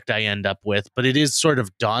product I end up with, but it is sort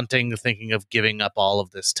of daunting thinking of giving up all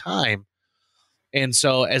of this time. And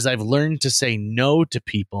so as I've learned to say no to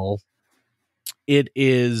people,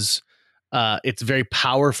 it's very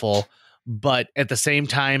powerful, but at the same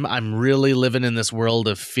time, I'm really living in this world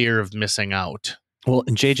of fear of missing out. Well,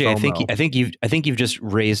 and JJ, FOMO. I think you've just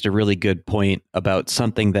raised a really good point about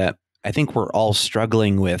something that I think we're all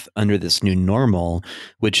struggling with under this new normal,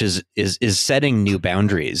 which is setting new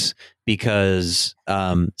boundaries. Because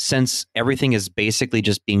since everything is basically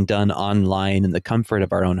just being done online in the comfort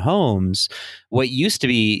of our own homes, what used to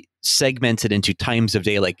be segmented into times of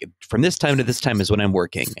day, like from this time to this time is when I'm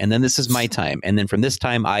working, and then this is my time, and then from this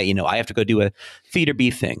time I have to go do a theater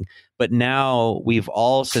B thing. But now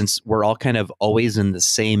since we're all kind of always in the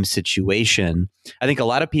same situation, I think a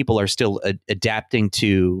lot of people are still adapting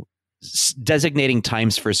to designating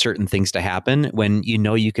times for certain things to happen when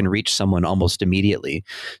you can reach someone almost immediately.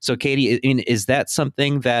 So Katie, is that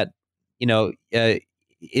something that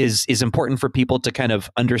is important for people to kind of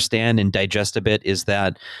understand and digest a bit? Is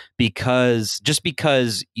that because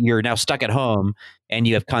you're now stuck at home and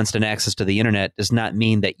you have constant access to the internet does not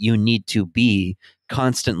mean that you need to be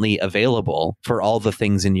constantly available for all the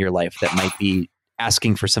things in your life that might be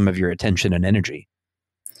asking for some of your attention and energy?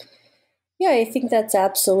 Yeah, I think that's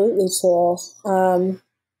absolutely true. I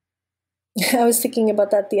was thinking about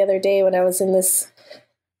that the other day when I was in this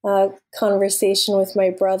conversation with my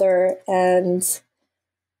brother, and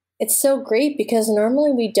it's so great because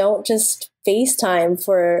normally we don't just FaceTime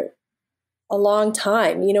for a long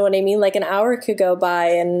time. You know what I mean? Like an hour could go by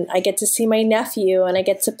and I get to see my nephew and I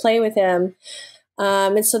get to play with him.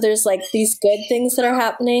 And so there's like these good things that are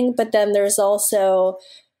happening, but then there's also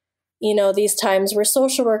these times where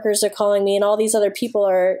social workers are calling me and all these other people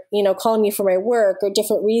are, calling me for my work or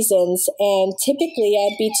different reasons. And typically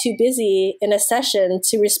I'd be too busy in a session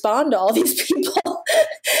to respond to all these people.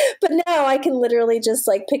 But now I can literally just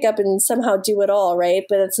like pick up and somehow do it all, right?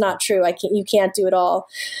 But it's not true. You can't do it all.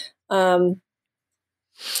 I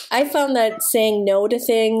found that saying no to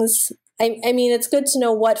things, I mean, it's good to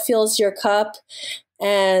know what fills your cup.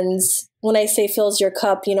 And when I say fills your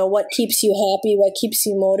cup, what keeps you happy, what keeps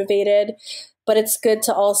you motivated. But it's good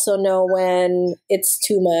to also know when it's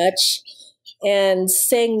too much. And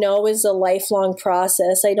saying no is a lifelong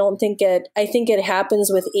process. I think it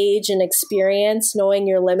happens with age and experience, knowing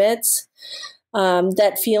your limits.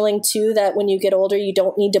 That feeling too, that when you get older, you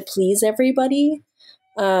don't need to please everybody.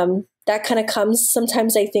 That kind of comes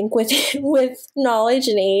sometimes, I think, with knowledge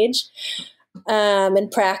and age,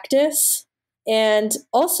 and practice. And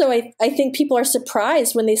also, I think people are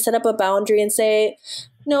surprised when they set up a boundary and say,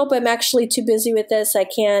 nope, I'm actually too busy with this. I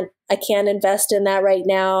can't invest in that right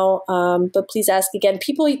now. But please ask again.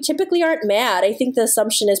 People typically aren't mad. I think the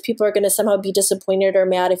assumption is people are going to somehow be disappointed or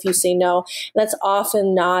mad if you say no. That's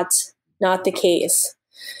often not the case.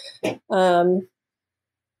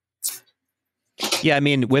 Yeah, I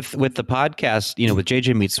mean, with the podcast, with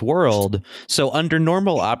JJ Meets World, so under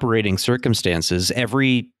normal operating circumstances,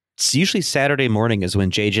 it's usually Saturday morning is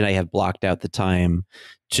when JJ and I have blocked out the time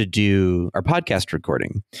to do our podcast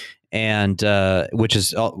recording, and which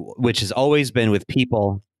has always been with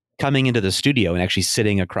people coming into the studio and actually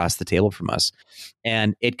sitting across the table from us.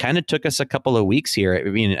 And it kind of took us a couple of weeks here. I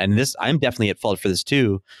mean, and I'm definitely at fault for this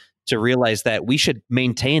too, to realize that we should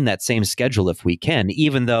maintain that same schedule if we can,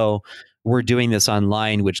 even though we're doing this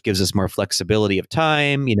online, which gives us more flexibility of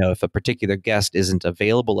time. If a particular guest isn't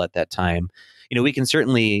available at that time, we can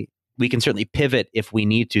certainly pivot if we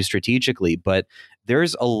need to strategically, but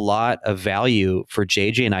there's a lot of value for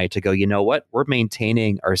JJ and I to go, what, we're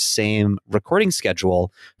maintaining our same recording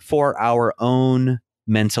schedule for our own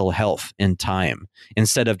mental health and time,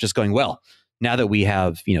 instead of just going, well, now that we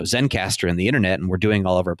have, Zencaster and the internet and we're doing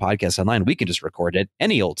all of our podcasts online, we can just record it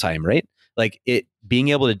any old time, right? Like being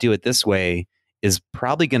able to do it this way is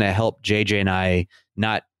probably going to help JJ and I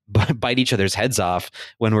not bite each other's heads off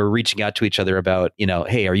when we're reaching out to each other about,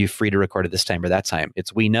 hey, are you free to record at this time or that time?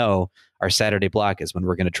 We know our Saturday block is when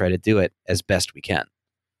we're going to try to do it as best we can.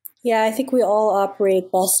 Yeah, I think we all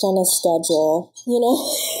operate best on a schedule.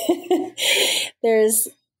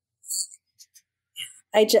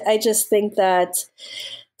 I just think that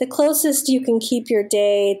the closest you can keep your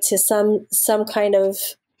day to some kind of,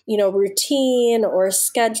 routine or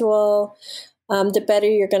schedule, the better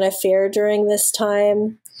you're going to fare during this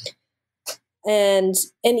time. And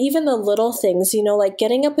even the little things, like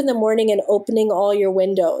getting up in the morning and opening all your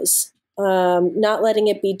windows, not letting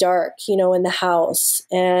it be dark, in the house,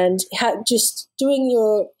 and just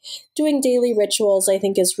doing daily rituals, I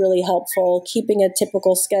think is really helpful. Keeping a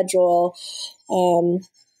typical schedule.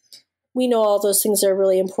 We know all those things are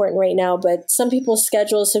really important right now, but some people's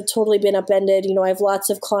schedules have totally been upended. I have lots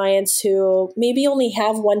of clients who maybe only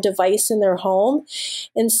have one device in their home.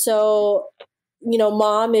 And so,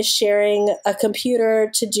 mom is sharing a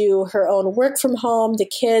computer to do her own work from home. The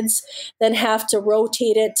kids then have to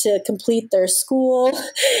rotate it to complete their school.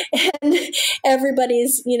 And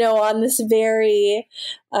everybody's, on this very,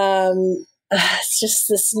 it's just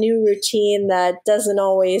this new routine that doesn't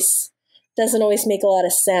always make a lot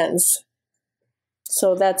of sense.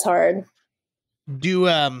 So that's hard. Do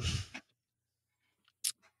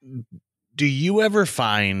you ever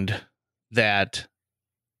find that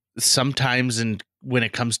sometimes when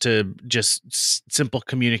it comes to just simple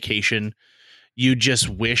communication, you just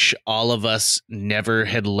wish all of us never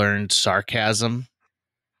had learned sarcasm?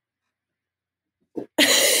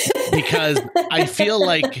 Because I feel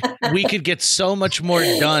like we could get so much more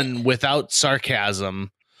done without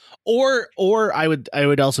sarcasm. Or I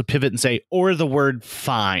would also pivot and say, or the word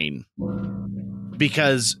fine.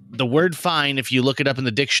 Because the word fine, if you look it up in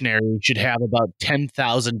the dictionary, should have about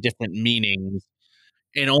 10,000 different meanings.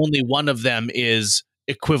 And only one of them is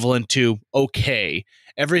equivalent to okay.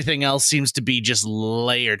 Everything else seems to be just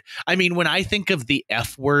layered. I mean, when I think of the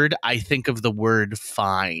F word, I think of the word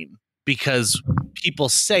fine. Because people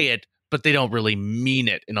say it, but they don't really mean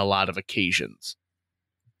it in a lot of occasions.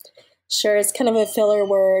 Sure, it's kind of a filler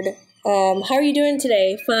word. How are you doing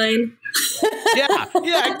today? Fine. Yeah,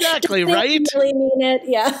 exactly, right? Really mean it,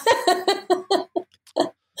 yeah.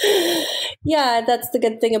 Yeah, that's the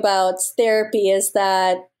good thing about therapy is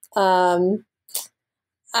that I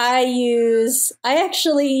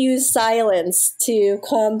actually use silence to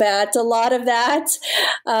combat a lot of that.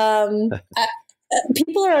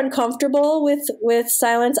 People are uncomfortable with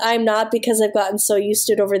silence. I'm not, because I've gotten so used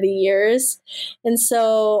to it over the years. And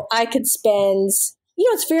so I could spend,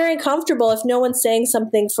 it's very uncomfortable if no one's saying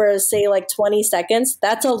something for, say, like 20 seconds.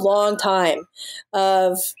 That's a long time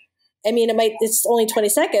it's only 20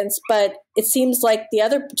 seconds, but it seems like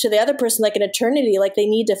to the other person, like an eternity, like they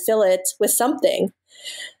need to fill it with something.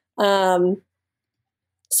 So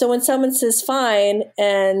when someone says fine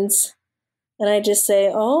and I just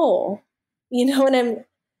say, oh, and I'm,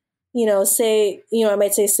 I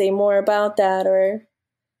might say more about that or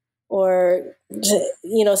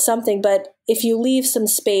something. But if you leave some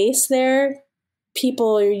space there,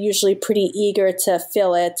 people are usually pretty eager to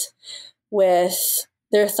fill it with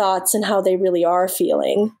their thoughts and how they really are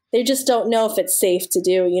feeling. They just don't know if it's safe to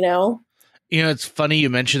do, It's funny you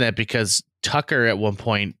mention that, because Tucker at one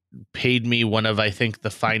point paid me one of, I think, the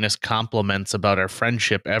finest compliments about our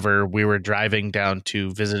friendship ever. We were driving down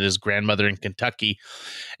to visit his grandmother in Kentucky,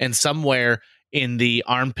 and somewhere in the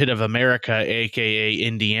armpit of America, aka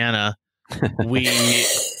Indiana, we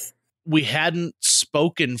hadn't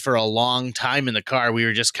spoken for a long time in the car. We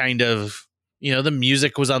were just kind of, the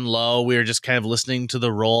music was on low. We were just kind of listening to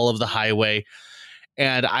the roll of the highway.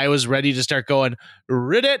 And I was ready to start going,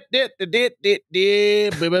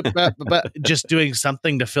 just doing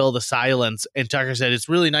something to fill the silence. And Tucker said, it's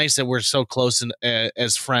really nice that we're so close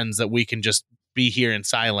as friends that we can just be here in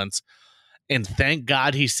silence. And thank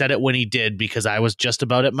God he said it when he did, because I was just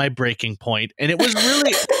about at my breaking point. And it was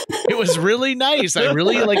really nice. I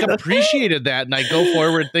really appreciated that. And I go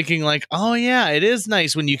forward thinking oh yeah, it is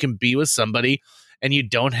nice when you can be with somebody and you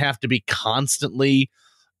don't have to be constantly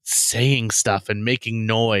saying stuff and making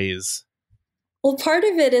noise. Well, part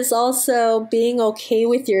of it is also being okay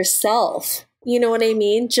with yourself. You know what I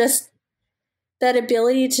mean? Just that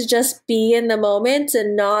ability to just be in the moment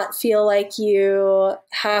and not feel like you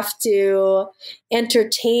have to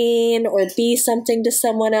entertain or be something to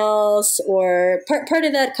someone else. Or part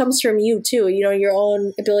of that comes from you too, your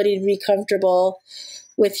own ability to be comfortable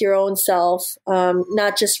with your own self,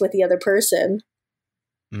 not just with the other person.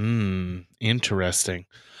 Interesting.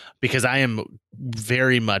 Because I am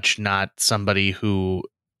very much not somebody who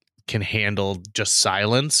can handle just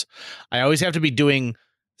silence. I always have to be doing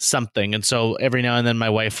something. And so every now and then my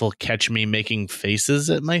wife will catch me making faces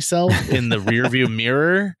at myself in the rearview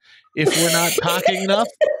mirror if we're not talking enough.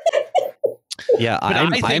 Yeah,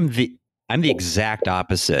 I'm the exact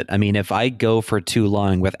opposite. I mean, if I go for too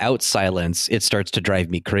long without silence, it starts to drive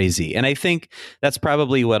me crazy. And I think that's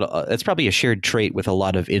probably a shared trait with a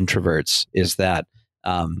lot of introverts is that,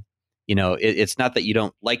 it's not that you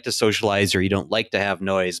don't like to socialize or you don't like to have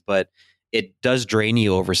noise, but it does drain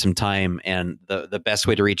you over some time. And the best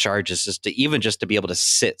way to recharge is just to be able to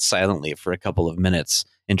sit silently for a couple of minutes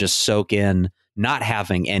and just soak in, not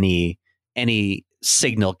having any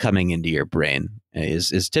signal coming into your brain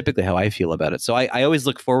is typically how I feel about it. So I always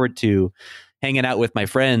look forward to hanging out with my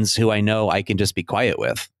friends who I know I can just be quiet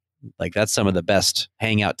with. Like that's some of the best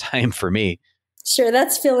hangout time for me. Sure,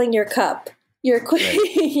 that's filling your cup. Your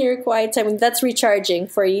your quiet time. That's recharging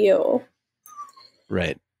for you.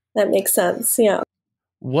 Right. That makes sense. Yeah.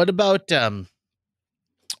 What about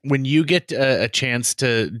when you get a chance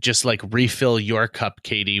to just like refill your cup,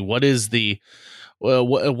 Katie? What is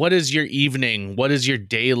what is your evening? What does your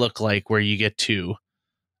day look like where you get to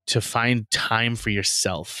find time for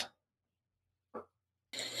yourself?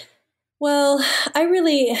 Well, I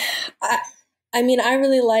really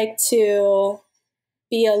like to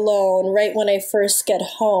be alone right when I first get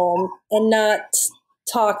home and not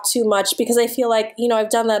talk too much because I feel like, I've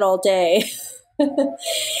done that all day.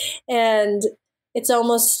 And it's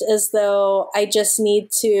almost as though I just need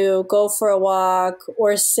to go for a walk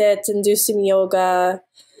or sit and do some yoga.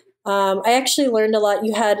 I actually learned a lot.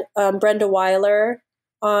 You had Brenda Weiler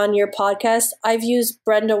on your podcast. I've used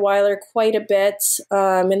Brenda Weiler quite a bit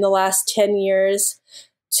in the last 10 years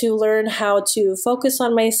to learn how to focus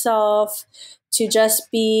on myself, to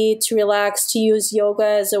relax, to use yoga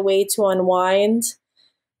as a way to unwind.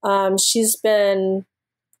 She's been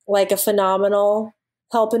like a phenomenal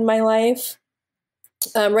help in my life.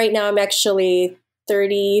 Right now I'm actually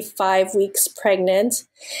 35 weeks pregnant,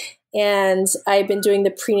 and I've been doing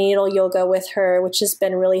the prenatal yoga with her, which has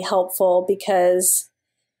been really helpful because,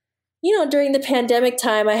 during the pandemic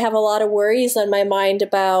time, I have a lot of worries on my mind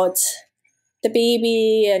about the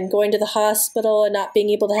baby and going to the hospital and not being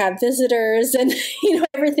able to have visitors. And,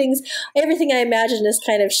 everything I imagine is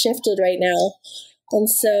kind of shifted right now. And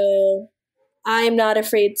so I'm not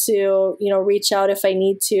afraid to, reach out if I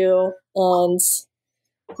need to and,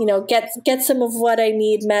 get some of what I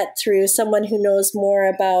need met through someone who knows more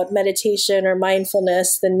about meditation or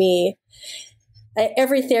mindfulness than me.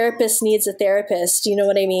 Every therapist needs a therapist, you know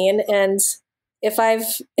what I mean? And if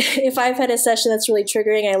I've had a session that's really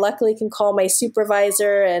triggering, I luckily can call my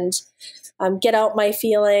supervisor and get out my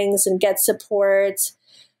feelings and get support.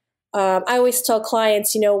 I always tell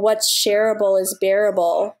clients, what's shareable is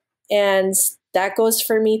bearable. And that goes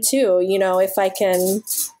for me too.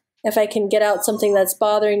 If I can get out something that's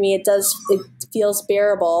bothering me, it feels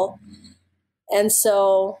bearable. And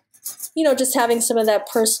so, just having some of that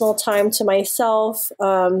personal time to myself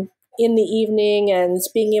in the evening and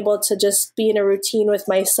being able to just be in a routine with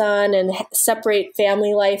my son and separate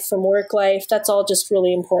family life from work life, that's all just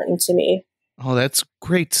really important to me. Oh, that's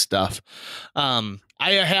great stuff.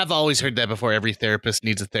 I have always heard that before. Every therapist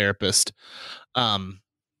needs a therapist. And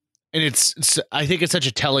I think it's such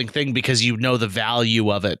a telling thing because you know the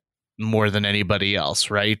value of it more than anybody else,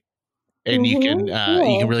 right? And you can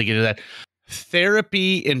really get into that.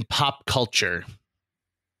 Therapy in pop culture.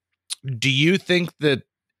 Do you think that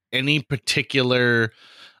any particular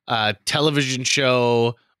television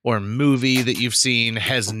show or movie that you've seen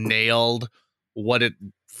has nailed what it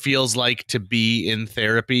feels like to be in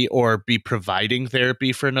therapy or be providing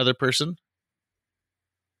therapy for another person?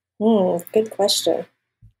 Good question.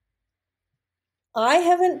 I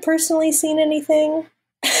haven't personally seen anything,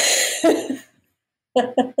 but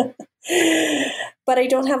I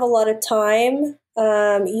don't have a lot of time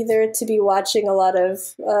either to be watching a lot of,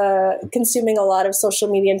 consuming a lot of social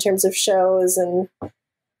media in terms of shows and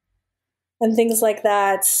things like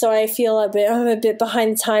that. So I feel I'm a bit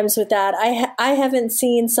behind times with that. I haven't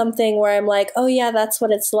seen something where I'm like, oh yeah, that's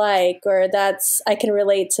what it's like, or I can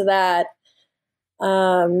relate to that.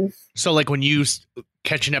 So like when you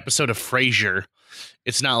catch an episode of Frasier,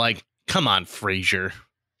 it's not like, come on, Frasier.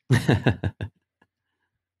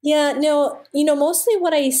 Yeah, no, mostly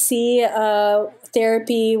what I see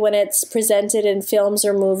therapy when it's presented in films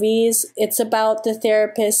or movies, it's about the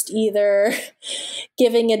therapist either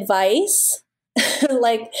giving advice,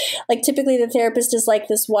 like typically the therapist is like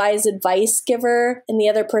this wise advice giver and the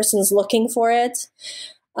other person's looking for it.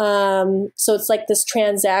 So it's like this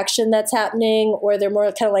transaction that's happening, or they're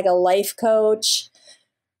more kind of like a life coach.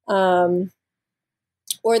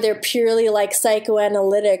 or they're purely like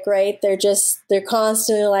psychoanalytic, right? They're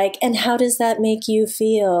constantly like, and how does that make you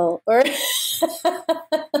feel? Or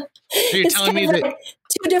So you're it's telling me kind of that like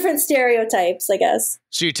two different stereotypes, I guess.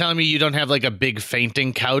 So you're telling me you don't have like a big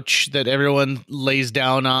fainting couch that everyone lays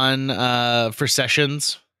down on for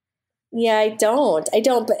sessions? Yeah, I don't,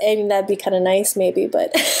 but I mean, that'd be kind of nice maybe,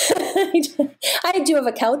 but I do have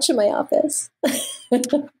a couch in my office.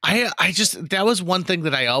 I just, that was one thing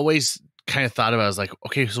that I always kind of thought about. I was like,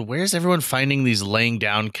 okay, so where's everyone finding these laying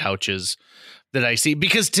down couches that I see?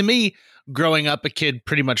 Because to me, growing up a kid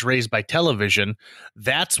pretty much raised by television,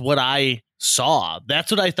 that's what I saw.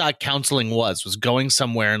 That's what I thought counseling was going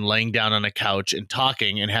somewhere and laying down on a couch and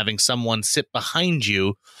talking and having someone sit behind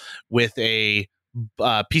you with a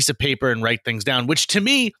piece of paper and write things down, which to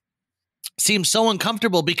me seems so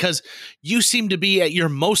uncomfortable because you seem to be at your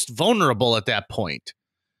most vulnerable at that point.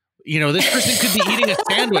 You know, this person could be eating a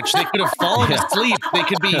sandwich. They could have fallen asleep. They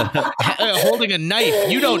could be holding a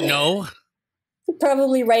knife. You don't know.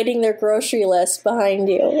 Probably writing their grocery list behind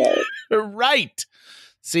you. Right.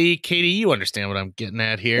 See, Katie, you understand what I'm getting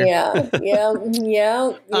at here. Yeah.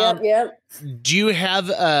 Do you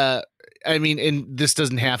have, I mean, and this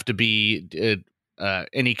doesn't have to be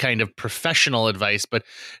any kind of professional advice, but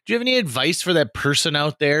do you have any advice for that person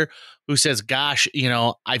out there who says, gosh, you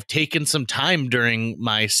know, I've taken some time during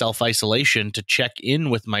my self-isolation to check in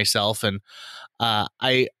with myself, and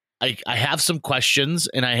I have some questions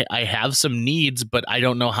and I have some needs, but I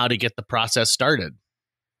don't know how to get the process started?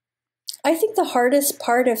 I think the hardest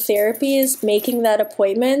part of therapy is making that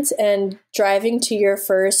appointment and driving to your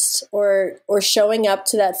first or showing up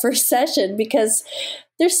to that first session, because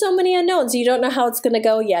there's so many unknowns. You don't know how it's going to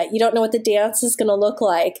go yet. You don't know what the dance is going to look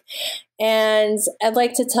like. And I'd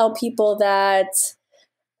like to tell people that,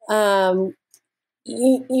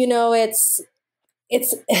 you know, it's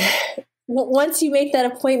once you make that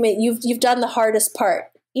appointment, you've done the hardest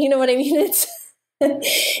part. You know what I mean? It's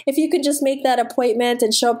if you could just make that appointment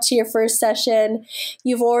and show up to your first session,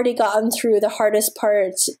 you've already gotten through the hardest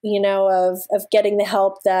part, you know, of getting the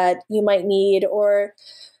help that you might need, or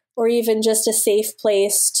even just a safe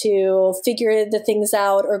place to figure the things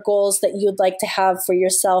out or goals that you'd like to have for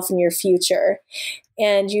yourself in your future.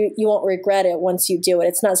 And you won't regret it once you do it.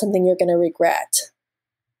 It's not something you're going to regret.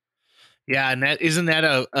 Yeah, and isn't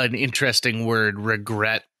that an interesting word,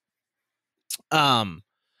 regret? I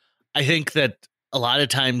think that a lot of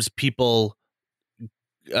times people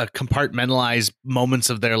compartmentalize moments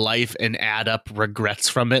of their life and add up regrets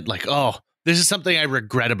from it. Like, oh, this is something I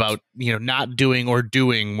regret about, you know, not doing or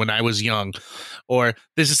doing when I was young, or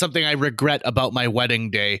this is something I regret about my wedding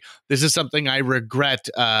day. This is something I regret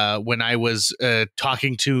when I was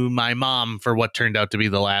talking to my mom for what turned out to be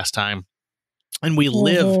the last time. And we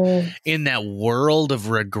live in that world of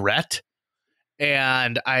regret.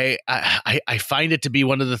 And I find it to be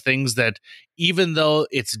one of the things that, even though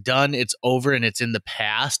it's done, it's over, and it's in the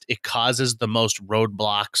past, it causes the most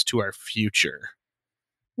roadblocks to our future.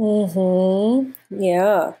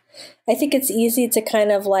 Yeah. I think it's easy to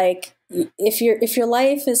kind of like, if your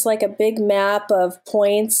life is like a big map of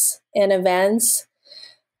points and events,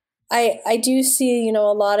 I do see, you know,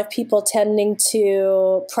 a lot of people tending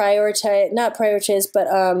to not prioritize, but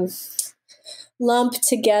lump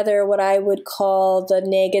together what I would call the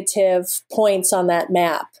negative points on that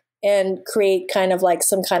map and create kind of like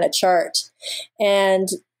some kind of chart. And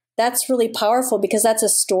that's really powerful because that's a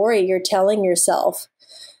story you're telling yourself.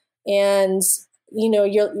 And, you know,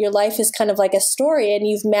 your life is kind of like a story, and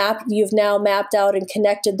you've now mapped out and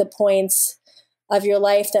connected the points of your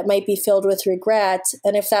life that might be filled with regret.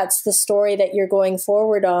 And if that's the story that you're going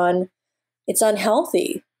forward on, it's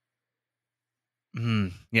unhealthy.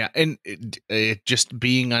 Yeah. And it just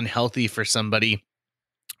being unhealthy for somebody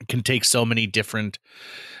can take so many different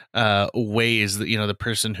ways. That, you know, the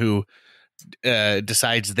person who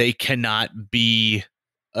decides they cannot be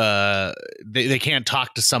they can't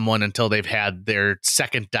talk to someone until they've had their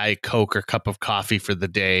second Diet Coke or cup of coffee for the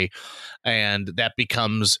day, and that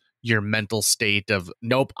becomes your mental state of,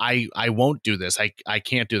 nope, I won't do this. I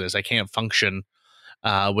can't do this. I can't function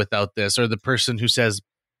without this. Or the person who says,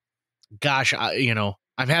 gosh, you know,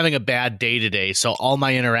 I'm having a bad day today, so all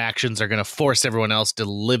my interactions are going to force everyone else to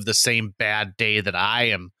live the same bad day that I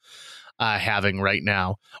am having right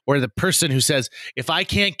now. Or the person who says, if I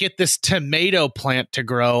can't get this tomato plant to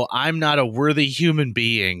grow, I'm not a worthy human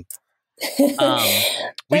being.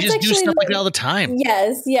 We just do stuff like that all the time.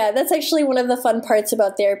 Yes. Yeah. That's actually one of the fun parts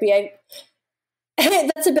about therapy.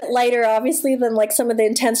 That's a bit lighter, obviously, than like some of the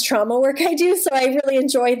intense trauma work I do. So I really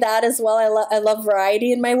enjoyed that as well. I love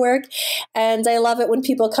variety in my work. And I love it when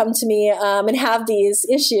people come to me and have these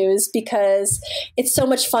issues, because it's so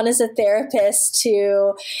much fun as a therapist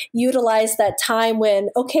to utilize that time when,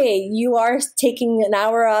 okay, you are taking an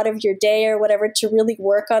hour out of your day or whatever to really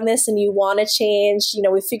work on this and you want to change. You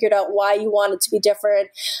know, we figured out why you want it to be different.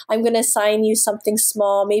 I'm going to assign you something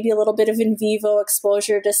small, maybe a little bit of in vivo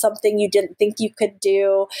exposure to something you didn't think you could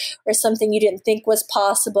do or something you didn't think was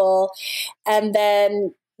possible. And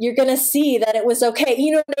then you're going to see that it was okay.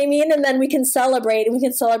 You know what I mean? And then we can celebrate, and we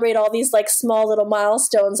can celebrate all these like small little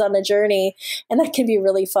milestones on the journey. And that can be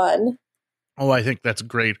really fun. Oh, I think that's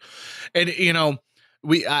great. And, you know,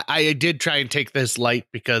 I did try and take this light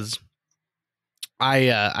because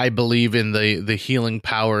I believe in the healing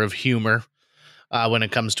power of humor when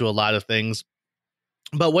it comes to a lot of things.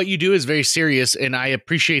 But what you do is very serious, and I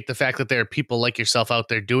appreciate the fact that there are people like yourself out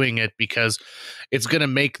there doing it, because it's going to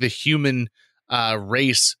make the human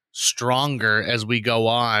race stronger as we go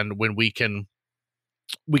on, when we can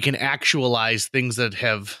actualize things that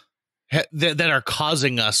that are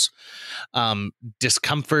causing us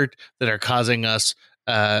discomfort, that are causing us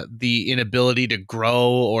the inability to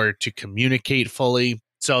grow or to communicate fully.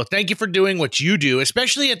 So thank you for doing what you do,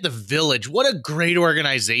 especially at the Village. What a great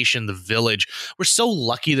organization, the Village. We're so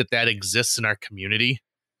lucky that exists in our community.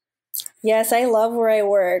 Yes, I love where I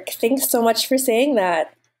work. Thanks so much for saying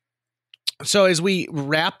that. So as we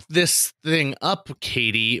wrap this thing up,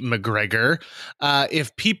 Katie McGregor,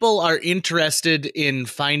 if people are interested in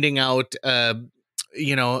finding out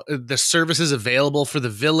the services available for the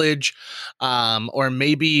Village, or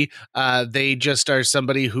maybe they just are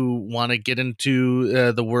somebody who want to get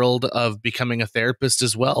into the world of becoming a therapist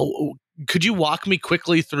as well, could you walk me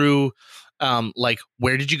quickly through like,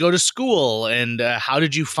 where did you go to school, and how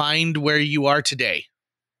did you find where you are today?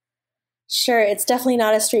 Sure, it's definitely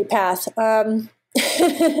not a straight path. I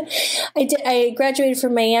graduated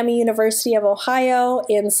from Miami University of Ohio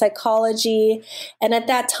in psychology, and at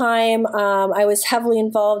that time, I was heavily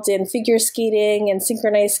involved in figure skating and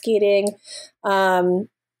synchronized skating.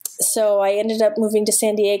 So I ended up moving to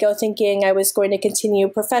San Diego thinking I was going to continue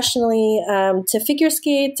professionally to figure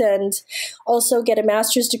skate and also get a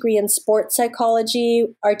master's degree in sports psychology.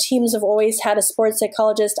 Our teams have always had a sports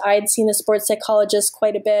psychologist. I'd seen a sports psychologist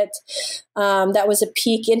quite a bit. That was a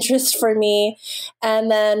peak interest for me.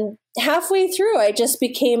 And then halfway through, I just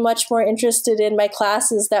became much more interested in my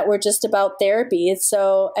classes that were just about therapy.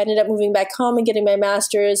 So I ended up moving back home and getting my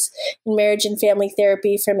master's in marriage and family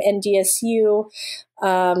therapy from NDSU.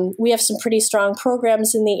 We have some pretty strong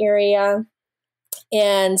programs in the area.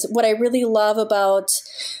 And what I really love about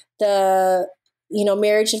the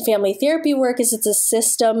marriage and family therapy work is it's a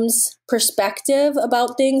systems perspective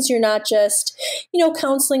about things. You're not just,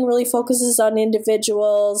 counseling really focuses on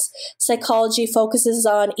individuals. Psychology focuses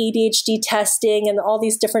on ADHD testing and all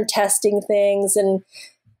these different testing things. And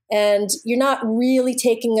you're not really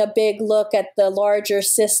taking a big look at the larger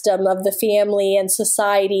system of the family and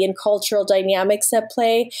society and cultural dynamics at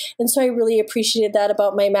play. And so I really appreciated that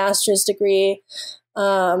about my master's degree.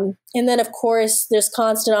 And then, of course, there's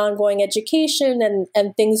constant ongoing education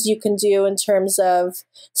and things you can do in terms of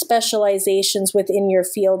specializations within your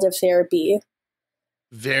field of therapy.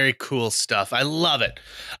 Very cool stuff. I love it.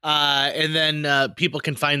 And then people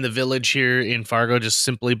can find the Village here in Fargo just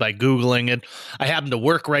simply by Googling it. I happen to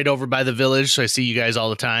work right over by the Village, so I see you guys all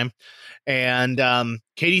the time. And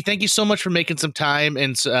Katie, thank you so much for making some time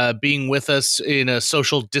and being with us in a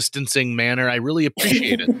social distancing manner. I really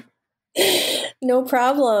appreciate it. No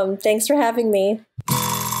problem. Thanks for having me.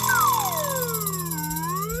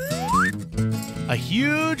 A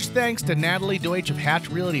huge thanks to Natalie Deutsch of Hatch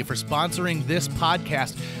Realty for sponsoring this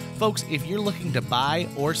podcast. Folks, if you're looking to buy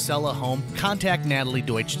or sell a home, contact Natalie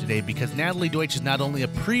Deutsch today, because Natalie Deutsch is not only a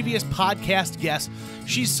previous podcast guest,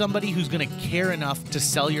 she's somebody who's going to care enough to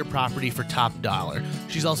sell your property for top dollar.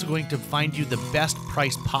 She's also going to find you the best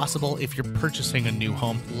price possible if you're purchasing a new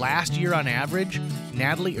home. Last year, on average,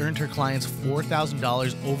 Natalie earned her clients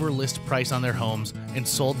 $4,000 over list price on their homes and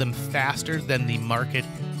sold them faster than the market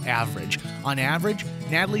average. On average,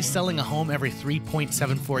 Natalie's selling a home every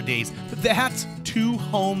 3.74 days. That's 2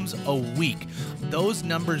 homes a week. Those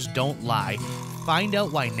numbers don't lie. Find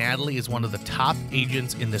out why Natalie is one of the top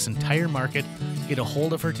agents in this entire market. Get a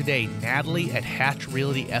hold of her today, Natalie at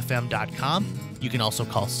hatchrealtyfm.com. You can also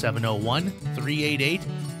call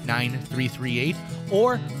 701-388-9338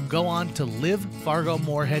 or go on to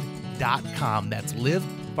livefargomoorhead.com. That's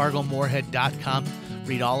livefargomoorhead.com.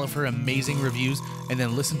 Read all of her amazing reviews and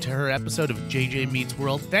then listen to her episode of JJ Meets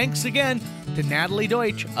World. Thanks again to Natalie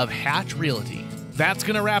Deutsch of Hatch Realty. That's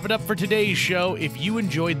going to wrap it up for today's show. If you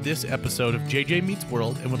enjoyed this episode of JJ Meets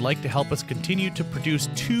World and would like to help us continue to produce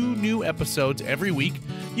 2 new episodes every week,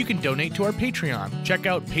 you can donate to our Patreon. Check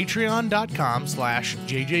out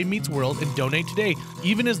patreon.com/JJ Meets World and donate today.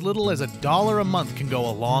 Even as little as $1 a month can go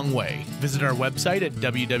a long way. Visit our website at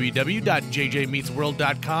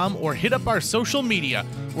www.jjmeetsworld.com or hit up our social media.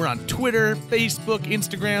 We're on Twitter, Facebook,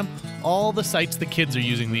 Instagram, all the sites the kids are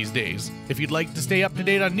using these days. If you'd like to stay up to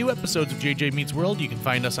date on new episodes of JJ Meets World, you can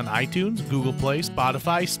find us on iTunes, Google Play,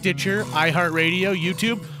 Spotify, Stitcher, iHeartRadio,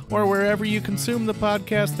 YouTube, or wherever you consume the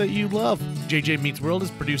podcast that you love. JJ Meets World is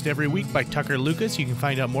produced every week by Tucker Lucas. You can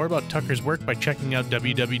find out more about Tucker's work by checking out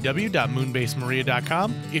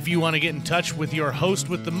www.moonbasemaria.com. If you want to get in touch with your host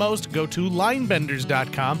with the most, go to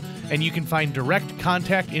linebenders.com, and you can find direct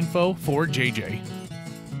contact info for JJ.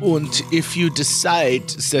 And if you decide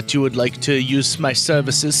that you would like to use my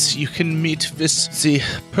services, you can meet with the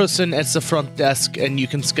person at the front desk and you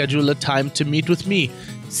can schedule a time to meet with me,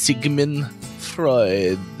 Sigmund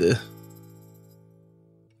Freud.